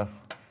omega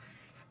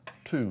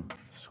 2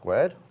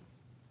 squared.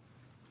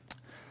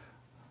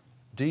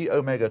 D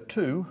omega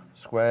 2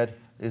 squared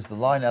is the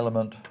line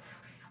element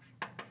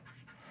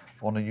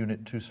on a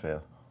unit 2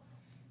 sphere.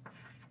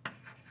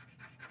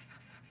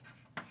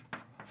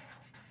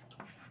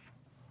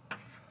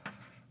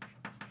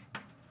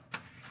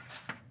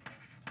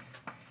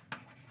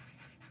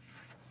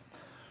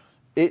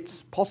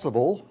 It's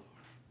possible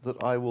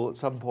that I will at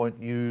some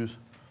point use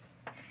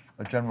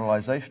a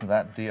generalization of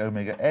that, d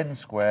omega n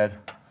squared,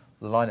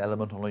 the line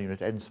element on a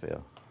unit n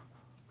sphere.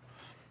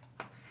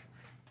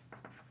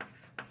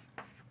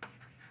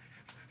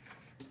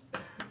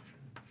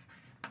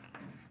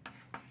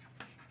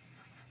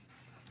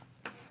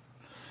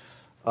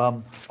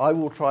 I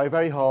will try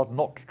very hard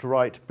not to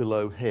write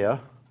below here.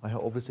 I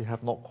obviously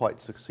have not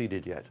quite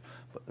succeeded yet,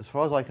 but as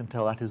far as I can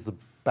tell, that is the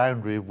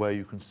boundary of where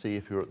you can see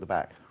if you're at the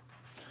back.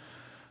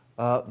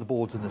 The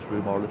boards in this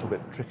room are a little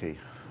bit tricky.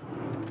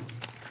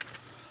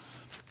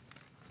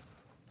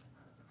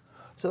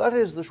 So that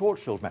is the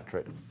Schwarzschild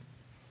metric.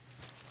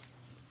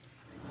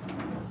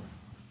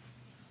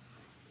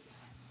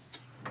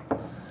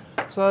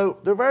 So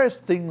there are various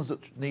things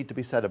that need to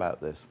be said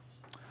about this.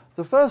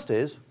 The first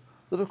is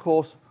that, of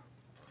course,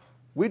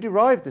 we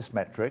derived this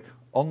metric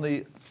on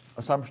the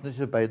assumption that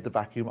it obeyed the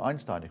vacuum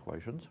Einstein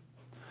equations.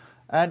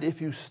 And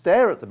if you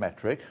stare at the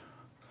metric,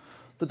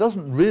 there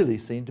doesn't really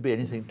seem to be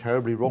anything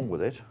terribly wrong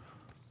with it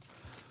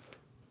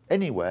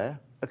anywhere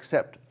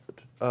except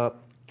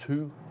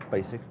two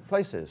basic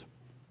places.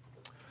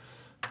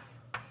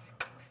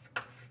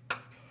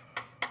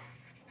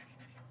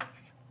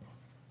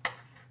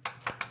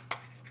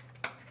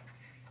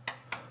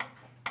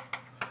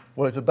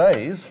 Well, it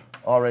obeys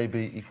RAB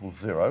equals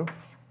 0,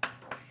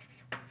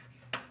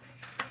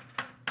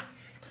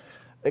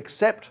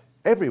 except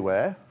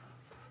everywhere,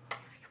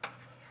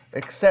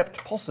 except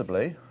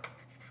possibly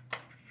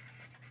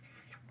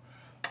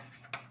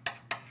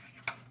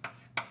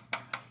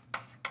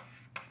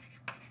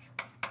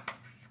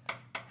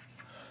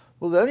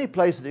well, the only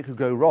place that it could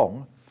go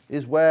wrong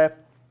is where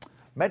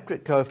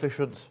metric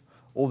coefficients,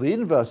 or the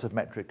inverse of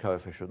metric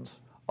coefficients,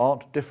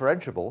 aren't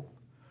differentiable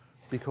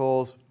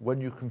because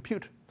when you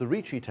compute the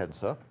Ricci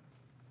tensor,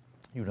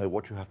 you know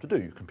what you have to do.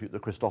 You compute the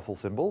Christoffel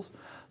symbols.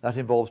 That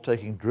involves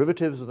taking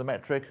derivatives of the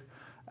metric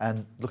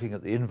and looking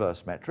at the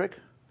inverse metric.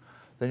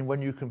 Then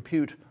when you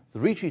compute the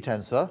Ricci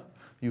tensor,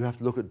 you have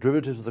to look at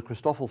derivatives of the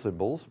Christoffel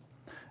symbols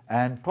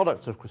and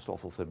products of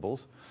Christoffel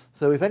symbols.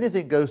 So if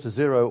anything goes to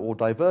 0 or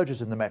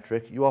diverges in the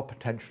metric, you are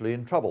potentially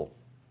in trouble.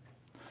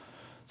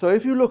 So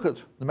if you look at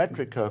the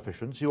metric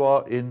coefficients, you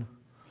are in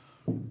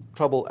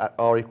trouble at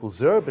r equals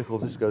 0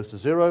 because this goes to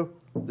 0,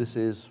 this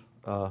is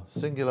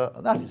singular,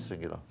 and that is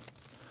singular.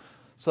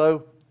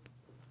 So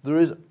there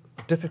is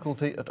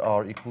difficulty at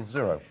r equals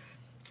 0.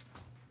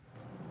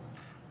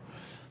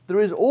 There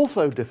is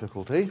also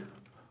difficulty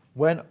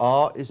when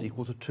r is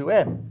equal to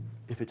 2m,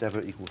 if it's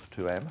ever equal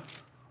to 2m.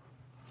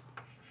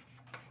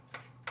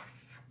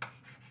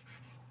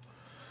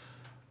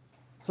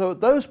 So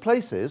at those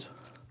places,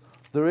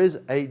 there is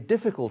a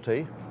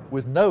difficulty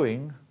with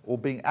knowing or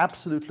being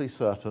absolutely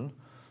certain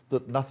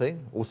that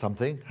nothing or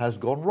something has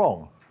gone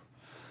wrong.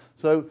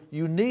 So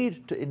you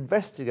need to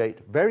investigate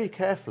very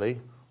carefully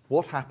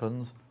what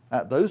happens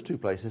at those two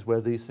places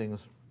where these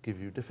things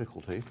give you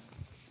difficulty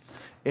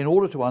in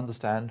order to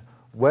understand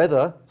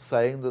whether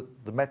saying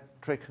that the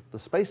metric, the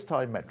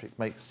space-time metric,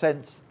 makes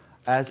sense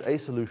as a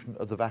solution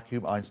of the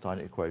vacuum Einstein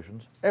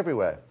equations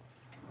everywhere.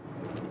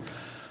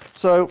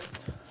 So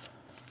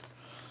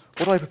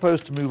what I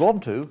propose to move on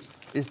to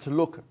is to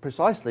look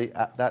precisely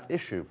at that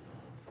issue.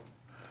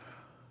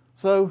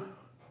 So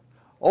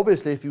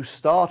obviously if you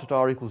start at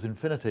r equals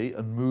infinity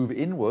and move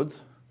inwards,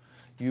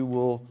 you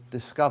will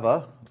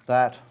discover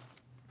that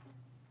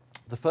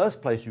the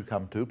first place you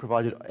come to,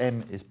 provided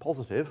m is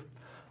positive,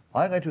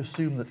 I'm going to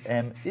assume that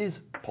m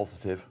is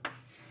positive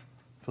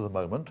for the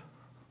moment.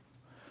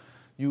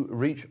 You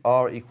reach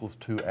r equals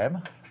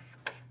 2m,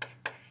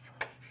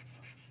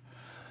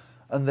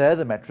 and there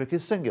the metric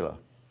is singular.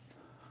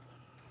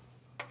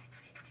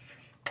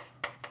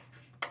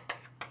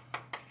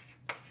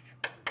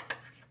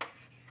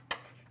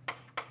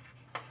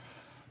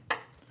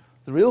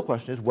 The real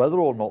question is whether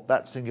or not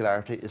that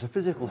singularity is a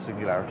physical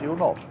singularity or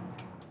not.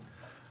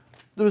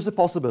 There is a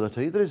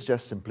possibility that it's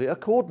just simply a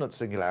coordinate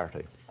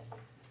singularity.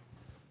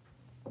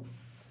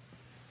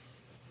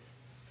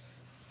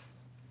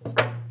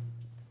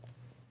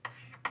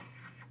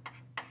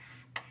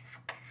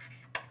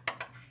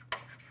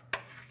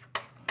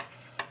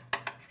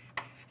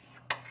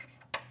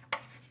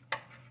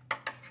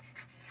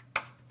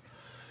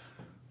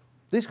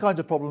 These kinds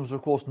of problems are,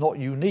 of course, not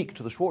unique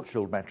to the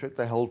Schwarzschild metric.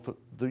 They hold for,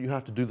 that you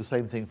have to do the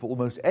same thing for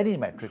almost any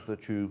metric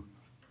that you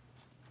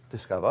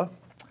discover.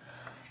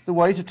 The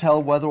way to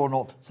tell whether or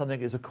not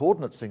something is a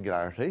coordinate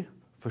singularity,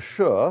 for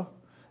sure,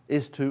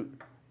 is to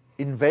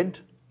invent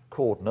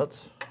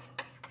coordinates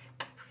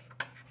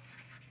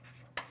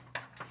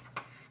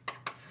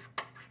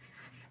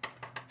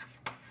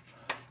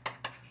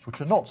which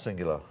are not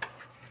singular.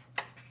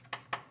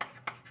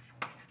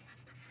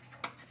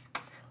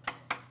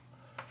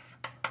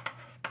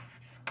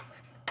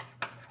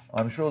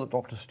 I'm sure that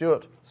Dr.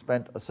 Stewart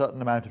spent a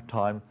certain amount of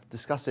time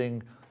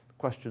discussing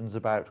questions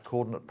about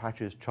coordinate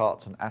patches,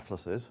 charts, and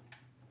atlases,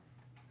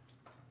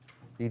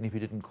 even if he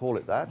didn't call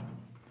it that.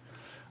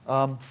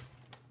 So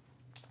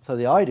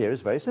the idea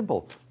is very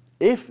simple.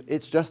 If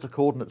it's just a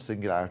coordinate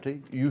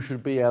singularity, you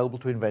should be able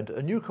to invent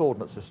a new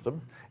coordinate system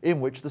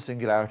in which the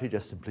singularity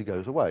just simply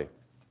goes away.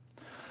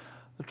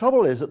 The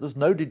trouble is that there's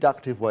no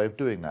deductive way of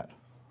doing that,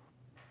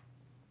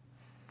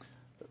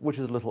 which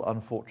is a little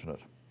unfortunate.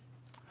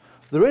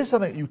 There is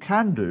something you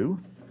can do,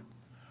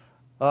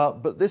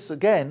 but this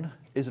again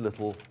is a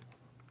little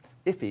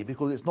iffy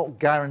because it's not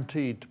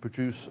guaranteed to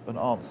produce an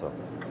answer.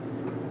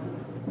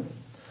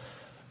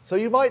 So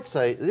you might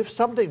say that if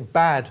something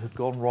bad had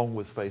gone wrong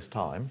with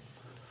space-time,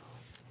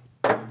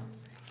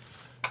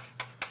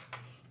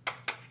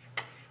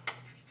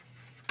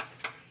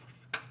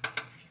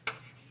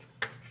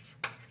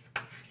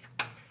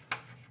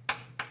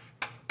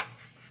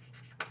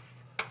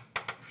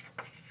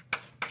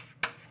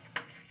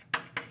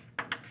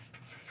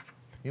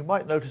 you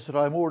might notice that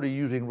I'm already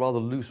using rather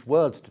loose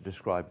words to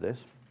describe this.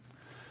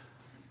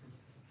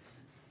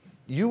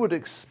 You would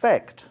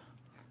expect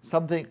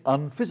something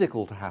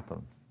unphysical to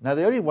happen. Now,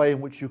 the only way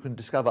in which you can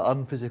discover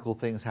unphysical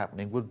things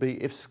happening would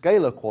be if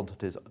scalar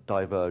quantities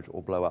diverge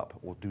or blow up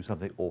or do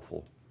something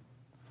awful.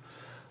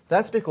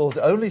 That's because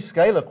only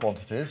scalar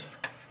quantities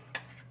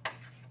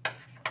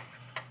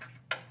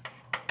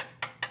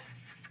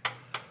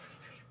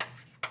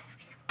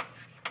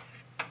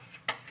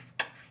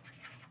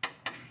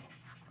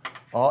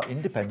are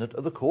independent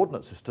of the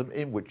coordinate system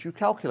in which you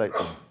calculate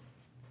them.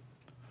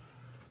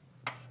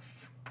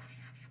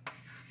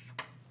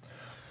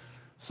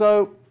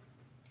 So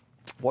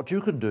what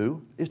you can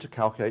do is to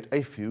calculate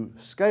a few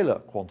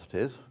scalar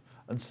quantities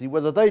and see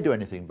whether they do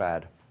anything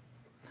bad.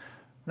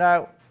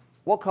 Now,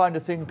 what kind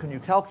of thing can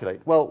you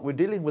calculate? Well, we're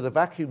dealing with a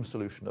vacuum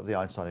solution of the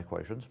Einstein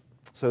equations,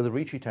 so the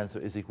Ricci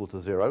tensor is equal to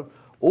 0.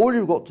 All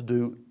you've got to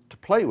do to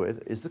play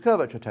with is the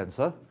curvature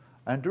tensor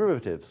and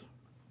derivatives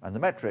and the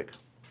metric.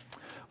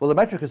 Well, the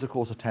metric is, of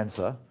course, a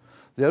tensor.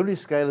 The only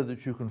scalar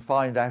that you can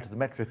find out of the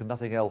metric and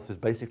nothing else is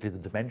basically the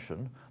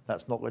dimension.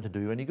 That's not going to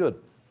do you any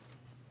good.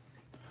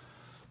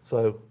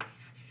 So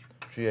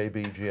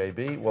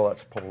GAB, well,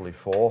 that's probably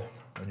 4,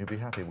 and you'll be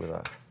happy with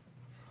that.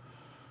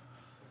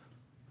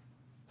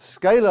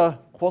 Scalar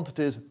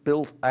quantities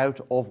built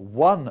out of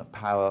one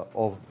power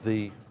of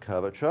the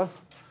curvature.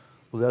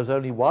 Well, there's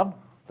only one.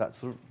 That's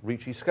the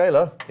Ricci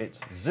scalar. It's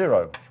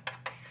 0,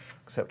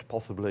 except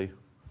possibly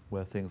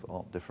where things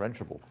aren't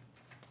differentiable.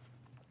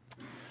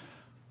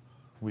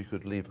 We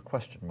could leave a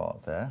question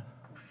mark there,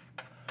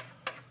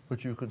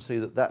 but you can see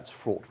that that's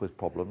fraught with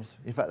problems.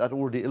 In fact, that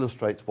already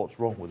illustrates what's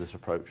wrong with this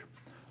approach.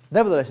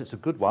 Nevertheless, it's a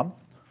good one.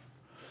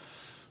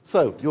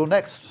 So your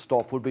next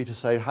stop would be to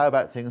say, how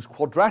about things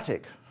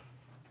quadratic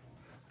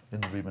in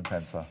the Riemann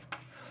tensor?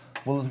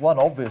 Well, there's one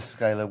obvious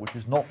scalar which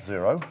is not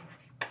 0,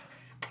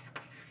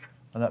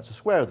 and that's the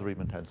square of the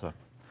Riemann tensor.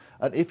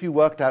 And if you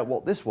worked out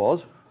what this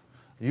was,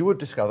 you would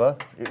discover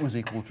it was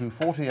equal to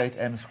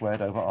 48m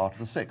squared over r to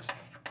the 6th.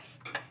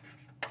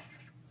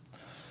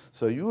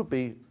 So you would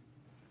be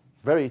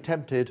very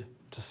tempted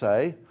to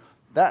say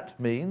that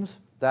means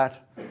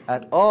that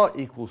at r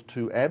equals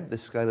 2m,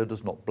 this scalar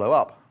does not blow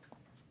up.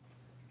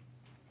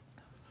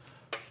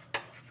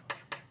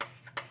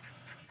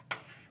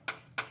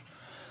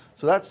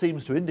 So that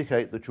seems to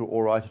indicate that you're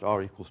all right at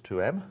r equals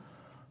 2m.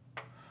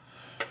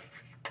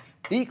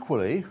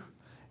 Equally,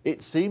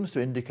 it seems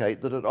to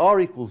indicate that at r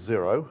equals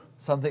 0,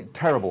 something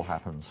terrible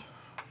happens.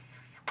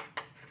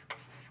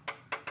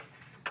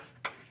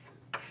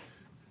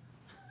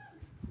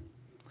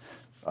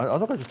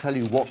 I'm not going to tell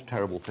you what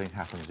terrible thing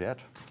happens yet.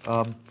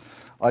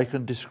 I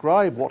can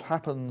describe what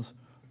happens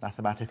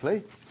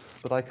mathematically,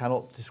 but I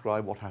cannot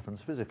describe what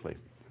happens physically.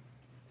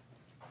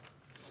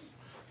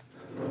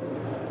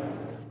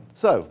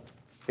 So,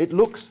 it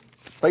looks,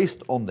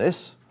 based on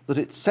this, that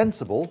it's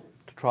sensible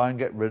to try and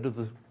get rid of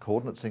the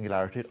coordinate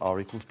singularity at r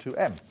equals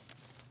 2m.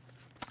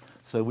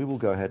 So we will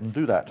go ahead and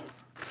do that.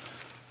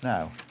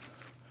 Now,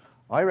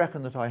 I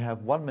reckon that I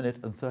have 1 minute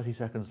and 30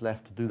 seconds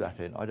left to do that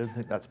in. I don't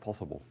think that's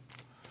possible.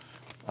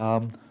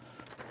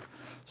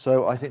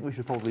 So I think we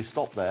should probably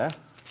stop there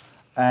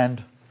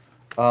and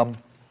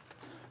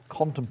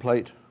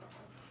contemplate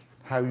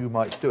how you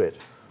might do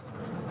it.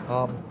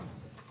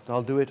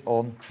 I'll do it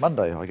on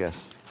Monday, I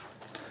guess.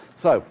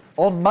 So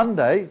on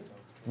Monday,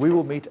 we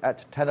will meet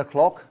at 10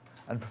 o'clock,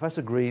 and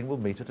Professor Green will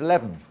meet at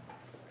 11.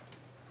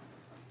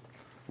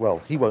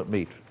 Well, he won't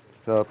meet.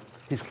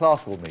 His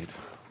class will meet.